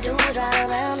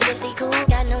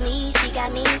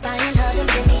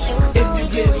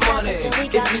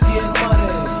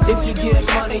 If you get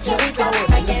money, just throw it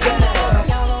in the bag.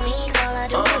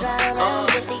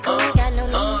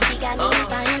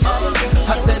 I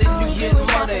said if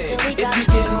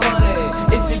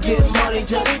you get money,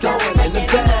 just throw it in the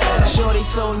bag. Shorty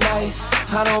so nice,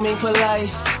 I don't mean polite.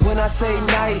 When I say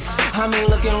nice, I mean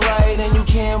looking right. And you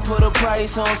can't put a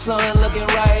price on something looking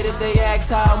right. If they ask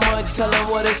how much, tell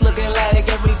them what it's looking like.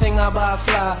 Everything I buy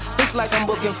fly, it's like I'm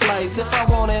booking flights. If I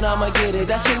want it, I'ma get it,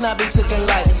 that should not be taken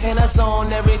light. And that's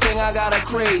on everything, I got a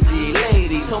crazy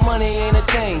lady. So money ain't a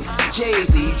thing,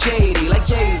 Jay-Z, JD, like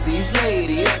Jay-Z's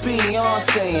lady. It's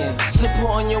Beyonce.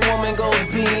 Supporting your woman goes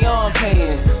beyond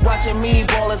paying. Watching me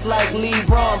ball is like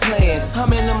LeBron playing.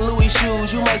 I'm in them Louis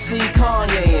shoes, you might see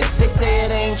Kanye in. They say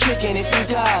it ain't trickin' if you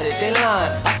got it, they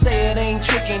lying. I say it ain't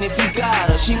trickin' if you got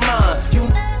her, she mine.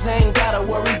 You ain't gotta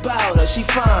worry about her, she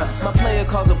fine. My player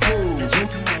calls approved, you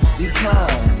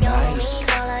decline. Nice.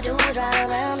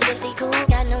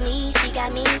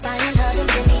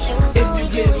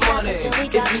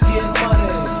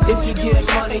 If you get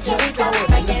money, just throw it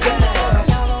in the bag.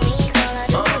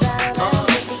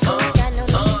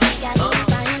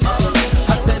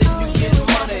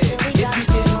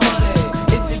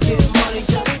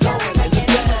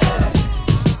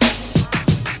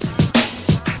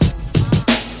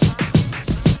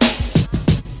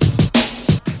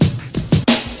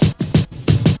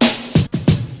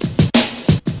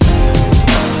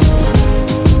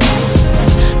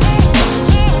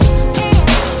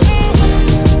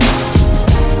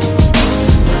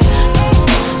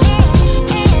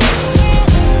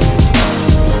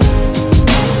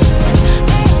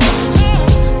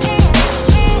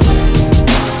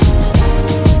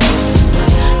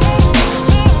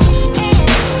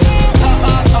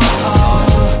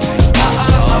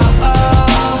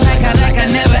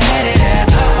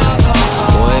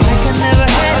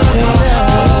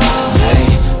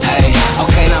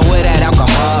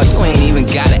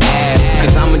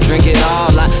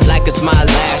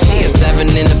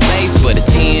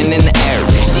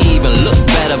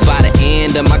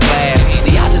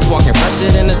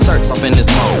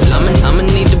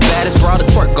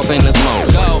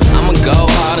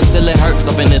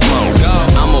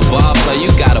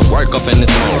 jerk off in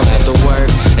this morning. After work,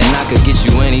 and I could get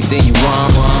you anything you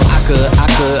want.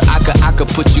 I could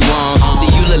put you on.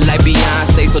 See, you look like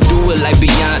Beyonce, so do it like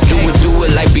Beyonce. Do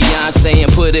it like Beyonce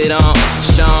and put it on.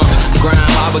 Sean, grind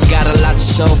hard, but got a lot to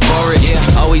show for it.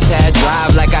 Always had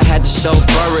drive like I had to show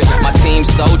for it. My team's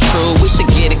so true, we should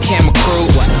get a camera crew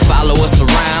to follow us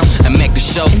around and make a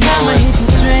show for I'ma us. hit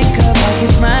this drink up like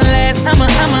it's my last. I'ma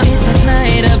hit this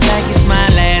night up like it's my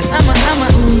last. I'ma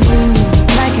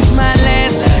like it's my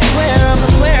last. I swear I'ma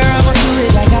do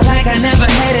it like I never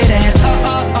had it at.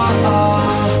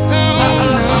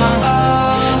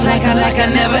 Like I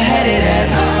never had it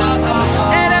at all.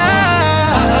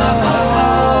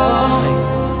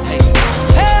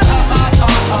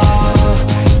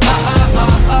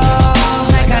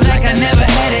 Like I never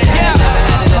had it at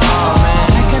all.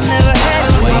 Like I never had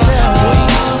it.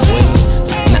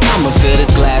 Now I'ma fill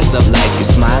this glass up like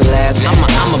it's my last.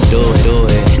 I'ma do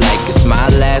it like it's my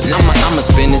last. I'ma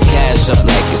spend this cash up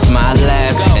like it's my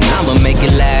last. And I'ma make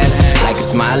it last like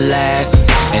it's my last.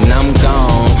 And I'm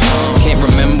gone. Can't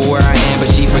remember where I am, but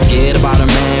she forget about her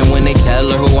man when they tell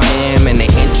her who I am and they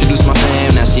introduce my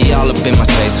fam. Now she all up in my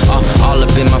space, all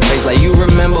up in my face. Like you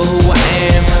remember who I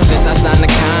am. Since I signed the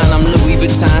con, I'm Louis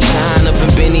Vuitton shine up in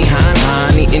Benny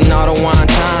Hine, eating all the wine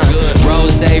time.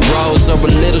 Rose, so a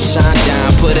little shine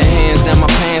down. Put her hands down my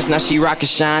pants, now she rockin'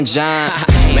 Shine John.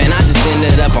 Man, I just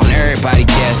ended up on everybody's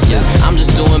guest list. I'm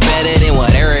just doing better than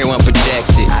what everyone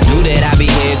projected. I knew that I'd be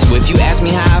here, so if you ask me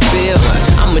how I feel,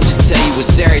 I'ma just tell you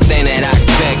it's everything that I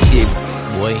expected.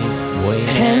 Boy.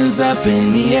 Hands up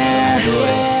in the air.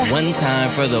 One time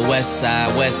for the west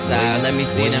side. Let me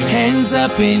see them hands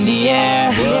up in the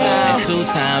air. And 2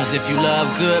 times if you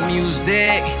love good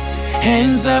music.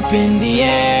 Hands up in the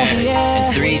air.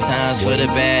 And 3 times for the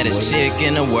baddest chick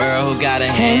in the world who got her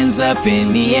hands up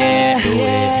in the air.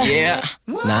 Yeah.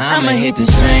 Now I'ma hit this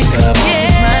drink up like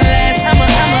it's my last. I'ma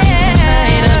hit this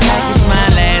night up like it's my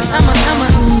last. I'ma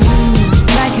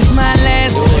like it's my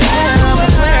last. I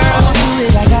swear I'ma do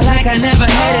it like I never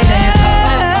had it at.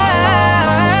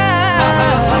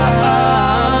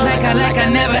 Like I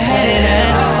never had it at.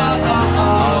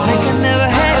 Like I never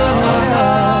had it at.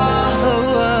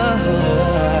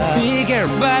 Big air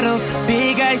bottles,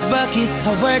 big ice buckets. I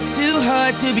work too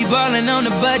hard to be ballin' on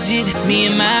the budget. Me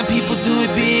and my people do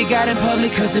it big out in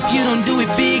public. Cause if you don't do it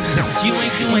big, you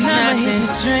ain't doing nothing. I'ma hit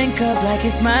this drink up like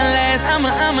it's my last.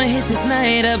 I'ma hit this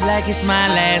night up like it's my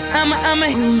last. I'ma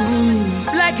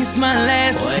like it's my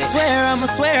last. I swear I'ma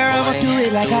do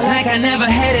it like I never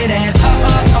had it at.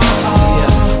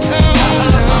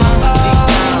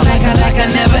 Like I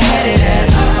never had it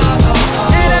at.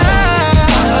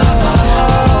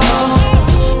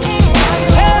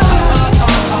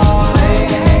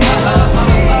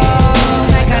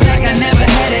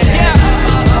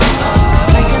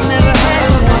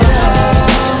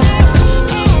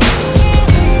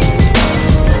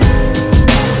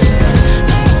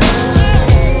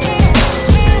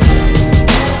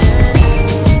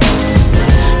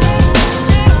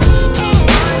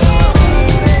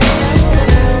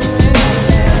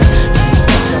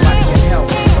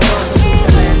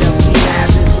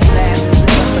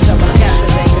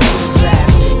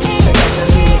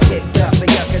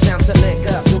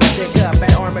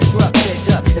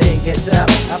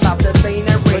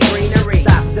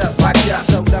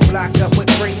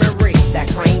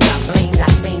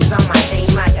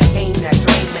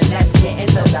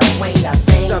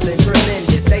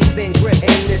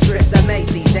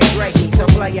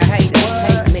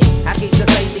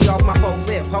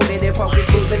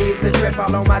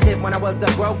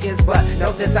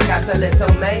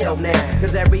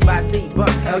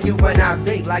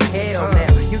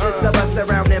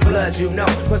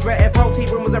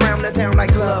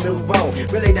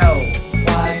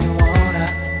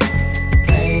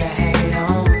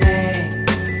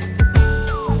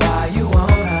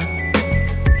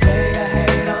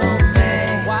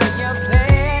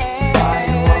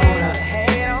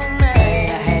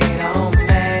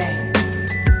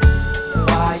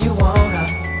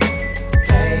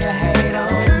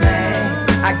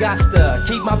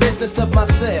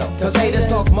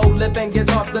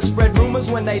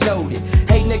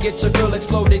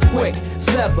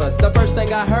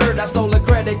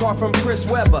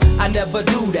 I never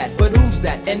do that, but who's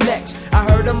that? And next, I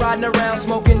heard him riding around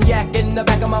smoking yak in the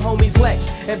back of my homie's Lex.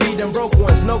 And be them broke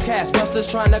ones, no cash, busters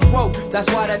trying to quote. That's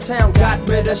why that town got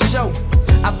rid of show.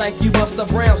 I think you Busta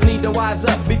Browns need to wise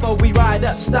up before we ride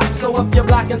up. Stop, so up your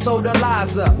block and so the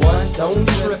lies up. Once, don't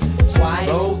trip, twice,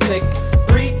 roll thick,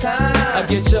 3 times. I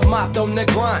get you mopped on the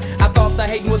grind. I thought the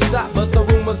hating would stop, but the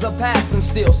rumors are passing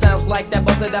still. Sounds like that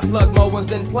busted that plug more ones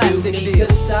than plastic. You need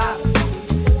to stop.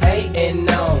 Hey,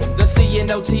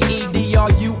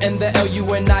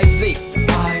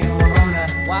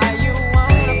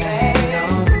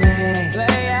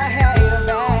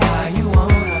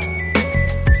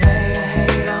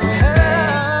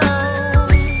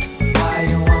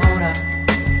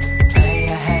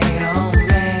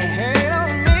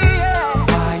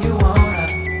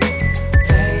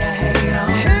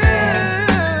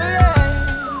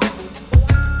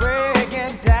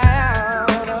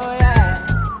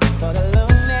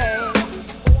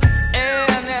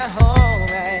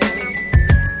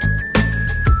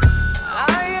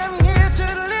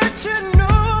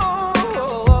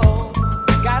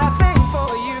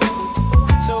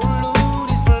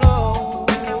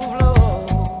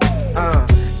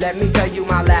 me tell you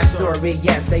my last story.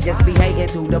 Yes, they just be hating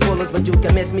to the fullest, but you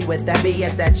can miss me with that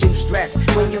BS that you stress.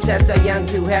 When you test a young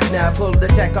Q Hefner, pull the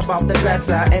tech up off the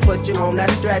dresser and put you on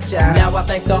that stretcher. Now I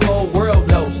think the whole world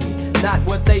knows me. Not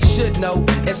what they should know.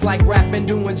 It's like rapping,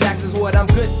 doing jacks is what I'm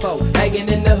good for. Hanging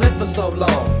in the hood for so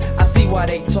long. I see why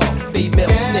they talk. Female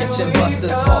snitch and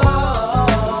busters hawk.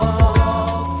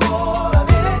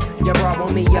 You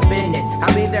brought me up in it.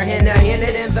 I'll be there in the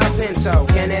Pinto.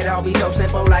 Can it all be so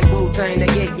simple like Wu-Tang to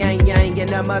get yang yang in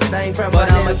the Mustang from But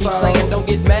an I'ma keep saying don't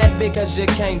get mad because you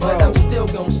can't. But I'm still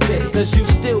gon' spit it, cause you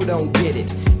still don't get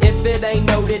it. If it ain't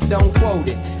noted, don't quote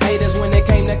it. Haters, when it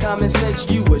came to common sense,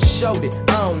 you was showed it.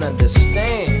 I don't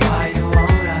understand why you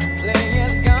wanna play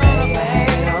us gonna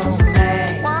hate on me.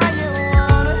 Why you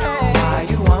wanna hate? Why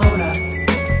you wanna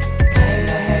play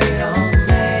the hate on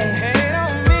me? Hate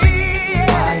on me.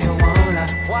 Why you wanna?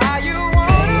 Why you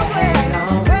wanna play hate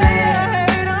on me?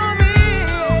 Hate on me.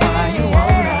 Why you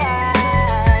wanna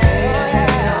play the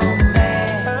hate on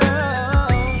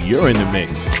me? You're in the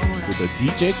mix with the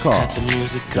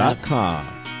DJCar.com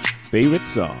favorite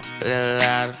song. A little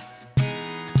louder.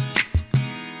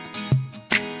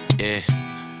 Yeah.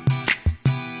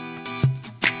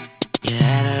 You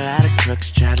had a lot of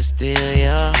crooks try to steal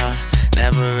your heart.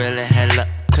 Never really had luck,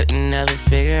 couldn't never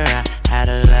figure out how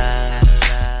to love.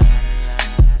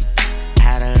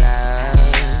 How to love.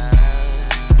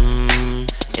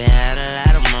 You had a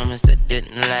lot of moments that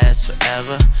didn't last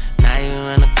forever. Now you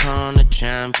in the corner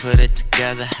trying to put it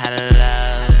together. How to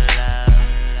love.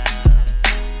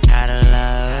 How to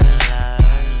love.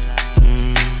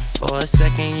 For a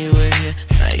second you were here,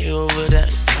 now you over there.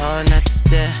 It's hard not to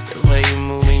stare. The way you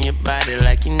moving your body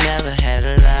like you never had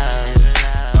a love.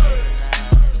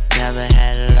 Never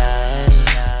had a love.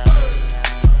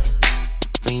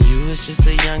 When you was just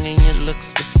a young and your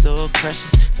looks were so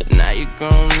precious, but now you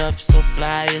grown up so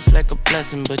fly, it's like a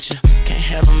blessing. But you can't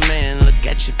have a man look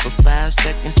at you for 5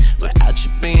 seconds without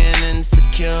you being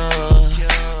insecure.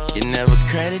 You never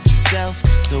credit yourself,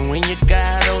 so when you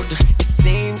got older, it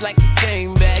seems like you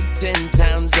came back 10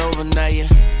 times over. Now you're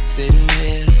sitting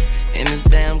here in this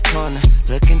damn corner,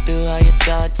 looking through all your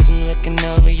thoughts and looking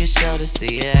over your shoulder.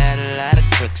 See, you had a lot of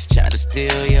crooks try to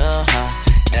steal your heart.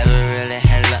 Never really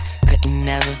had luck, couldn't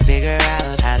never figure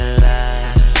out how to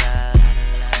love.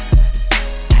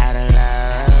 How to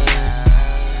love.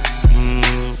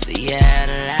 See, you had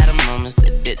a lot of moments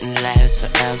that didn't last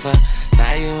forever.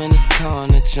 Now you in this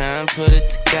corner trying to put it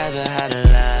together. How to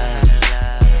love.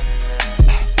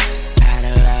 How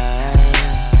to love.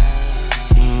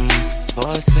 For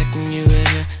a second you were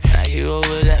here, now you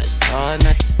over there. It's hard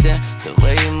not to stare. The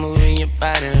way you moving your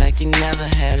body like you never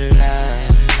had a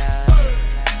love.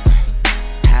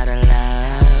 How to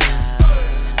love.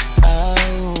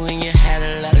 Oh, when you had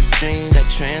a lot of dreams that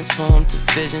transformed to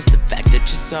visions. The fact that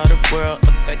you saw the world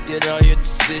affected all your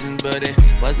decisions. But it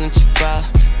wasn't your fault,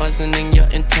 wasn't in your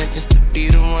intentions to be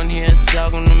the one here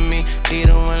talking to me, be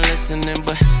the one listening.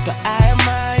 But I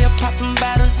admire you popping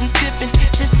bottles and dipping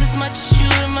just as much as you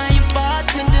admire your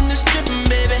bartending and stripping,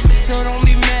 baby. So don't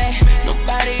be mad,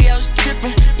 nobody else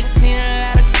tripping. You seen a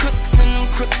lot of crooks and them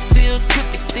crooks still crook.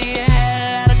 You see you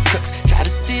had a lot of crooks try to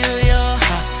steal your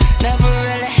heart. Never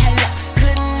really had luck,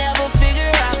 couldn't never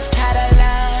figure out how to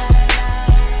love.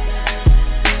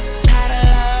 How to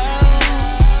love.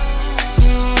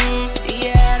 See,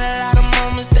 you had a lot of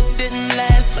moments that didn't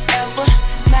last forever.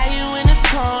 Now you in this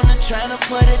corner trying to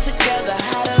put it together.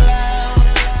 How to love.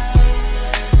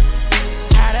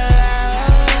 How to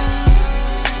love.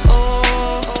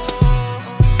 Oh.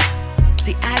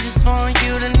 See, I just want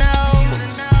you to know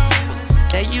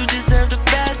that you deserve the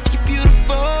best. You're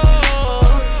beautiful.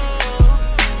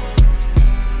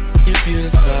 You're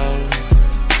beautiful.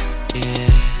 Yeah.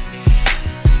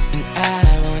 And I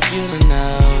want you to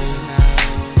know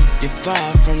you're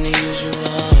far from the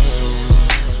usual.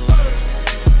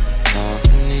 Far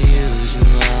from the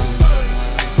usual.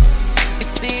 You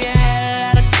see, I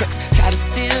had a lot of crooks try to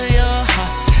steal your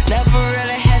heart. Never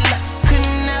really had luck,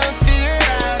 couldn't never figure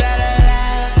out how to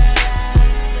love.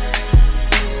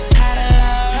 How to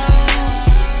love.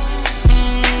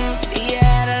 See, I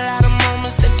had a lot of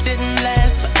moments that didn't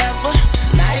last forever.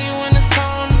 Now you in this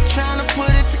corner trying to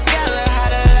put it together. How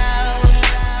to love.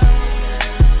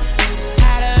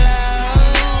 How to love.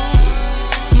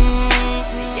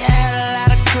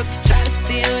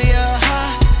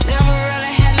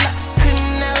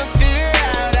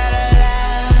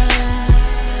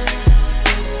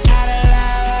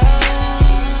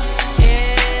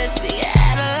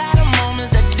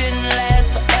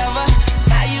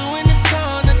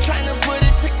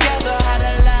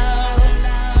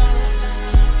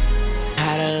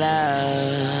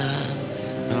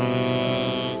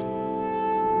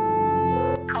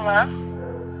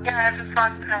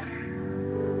 talk to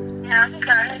him. Yeah, I'm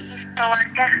good. You still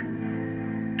working?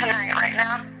 Tonight, right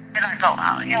now? Did I go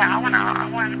out? Yeah, I went out. I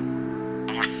went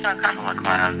to a couple of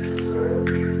clubs.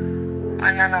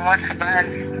 And then I went to bed.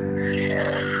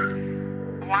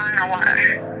 Wine or what?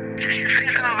 Did you say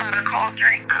something about a cold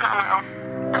drink? I don't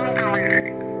know. I'm good with it.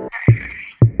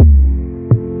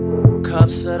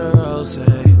 Cups of the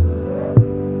rosé.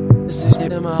 This is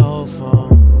shit in my old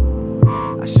phone.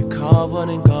 I should call one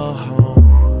and go home.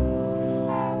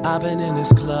 I've been in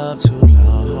this club too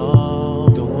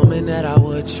long. The woman that I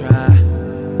would try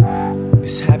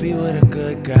is happy with a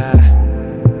good guy.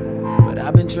 But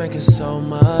I've been drinking so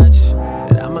much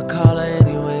that I'ma call her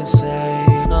anyway and say,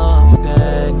 oh,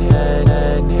 that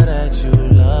nigga that you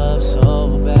love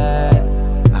so bad.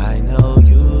 I know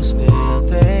you still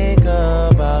think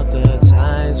about the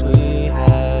times we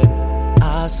had.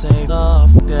 I say, oh,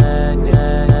 that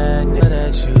nigga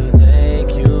that you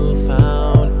think you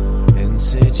found. And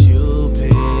since you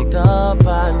picked up,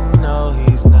 I know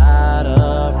he's not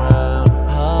around.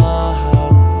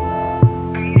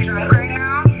 Are you drunk right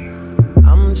now?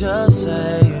 I'm just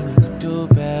saying you could do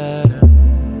better.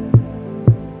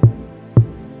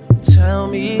 Tell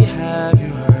me, have you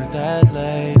heard that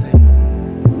lately?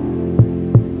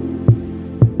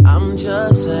 I'm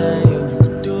just saying you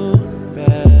could do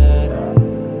better.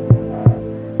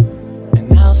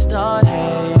 And I'll start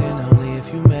hating only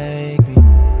if you make me.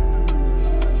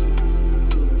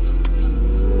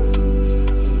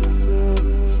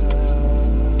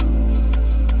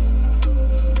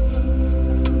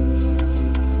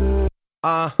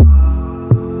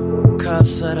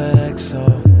 Cups of the XO.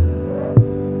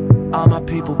 All my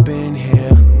people been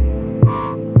here.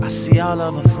 I see all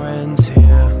of her friends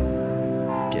here.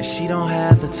 Guess she don't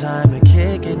have the time to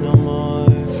kick it no more.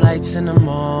 Flights in the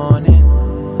morning.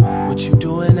 What you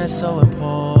doing that's so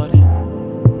important?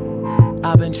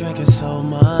 I've been drinking so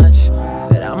much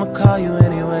that I'ma call you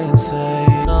anyway and say,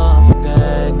 oh,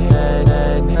 that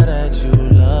nigga that you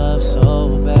love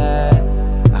so bad.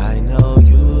 I know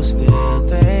you still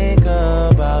think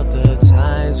about the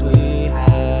times we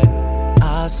had.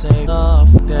 I say, oh,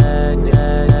 that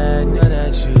nigga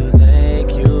that you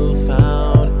think you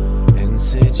found. And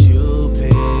since you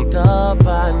picked up,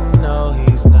 I know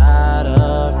he's not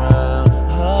around.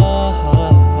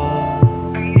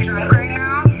 Are you drunk right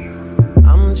now?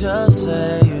 I'm just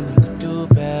saying you could do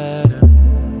better.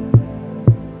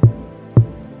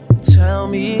 Tell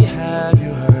me, have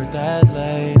you heard that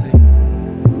lately?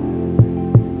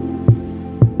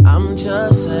 I'm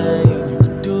just saying you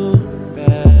could do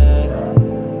better.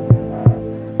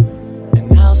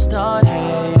 And I'll start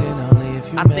hating only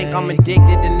if you I think I'm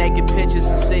addicted to naked pictures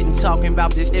and sitting talking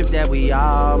about this shit that we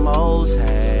almost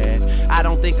had. I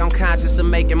don't think I'm conscious of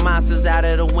making monsters out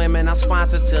of the women I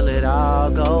sponsor till it all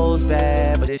goes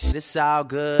bad. But this shit is all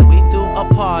good. We threw a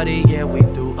party, yeah, we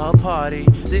threw a party.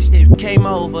 This shit came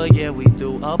over, yeah, we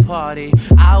threw a party.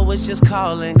 I was just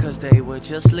calling cause they were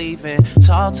just leaving.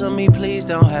 Talk to me, please,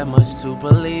 don't have much to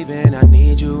believe in. I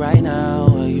need you right now,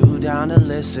 are you down to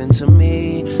listen to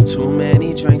me? Too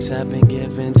many drinks have been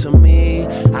given to me.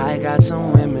 I got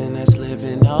some women that's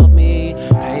living off me.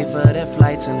 Pay for their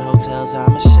flights and hotels,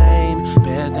 I'm ashamed.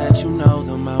 Bet that you know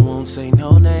them, I won't say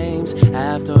no names.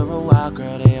 After a while,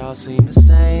 girl, they all seem the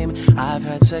same. I've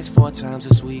had sex 4 times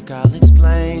this week, I'll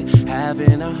explain.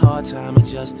 Having a hard time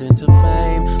adjusting to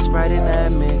fame. Sprite and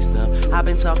that mixed up. I've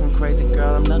been talking crazy,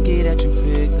 girl, I'm lucky that you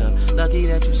picked up. Lucky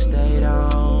that you stayed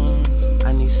on.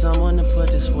 I need someone to put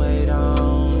this weight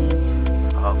on.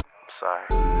 Oh, I'm sorry.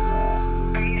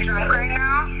 Are you drunk right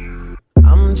now?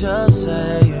 I'm just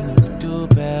saying you could do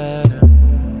better.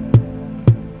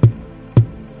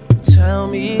 Tell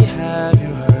me, have you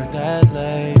heard that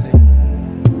lately?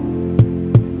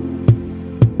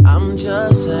 I'm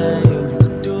just saying you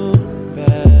could do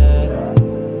better.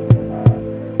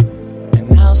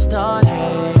 And I'll start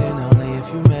hating only if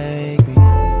you make me.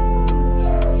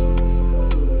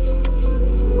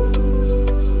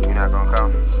 You're not gonna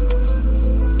come?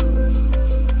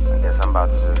 I guess I'm about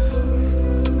to just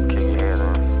kick your head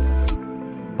in.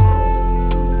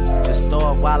 Just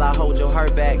throw it while I hold your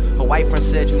hurt back. Her white friend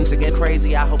said you need to get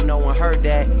crazy. I hope no one heard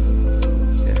that.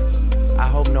 Yeah, I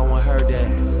hope no one heard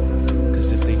that.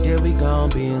 Cause if they did, we gon'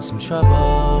 be in some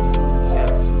trouble.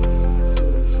 Yeah.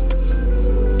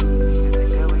 If they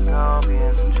did, we gon' be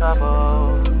in some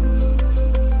trouble.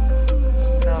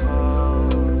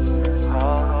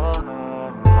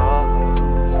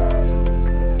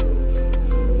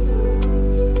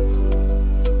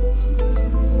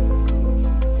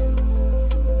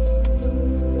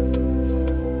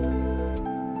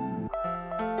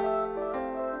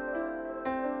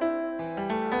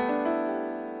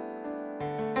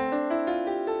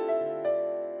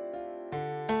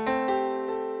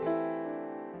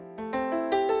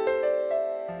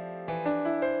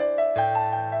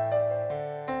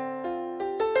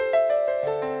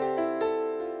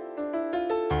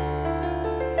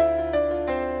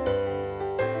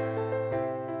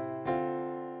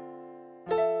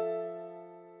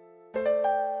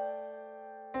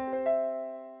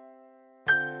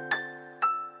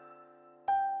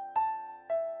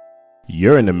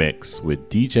 You're in the mix with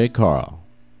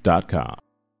DJCarl.com.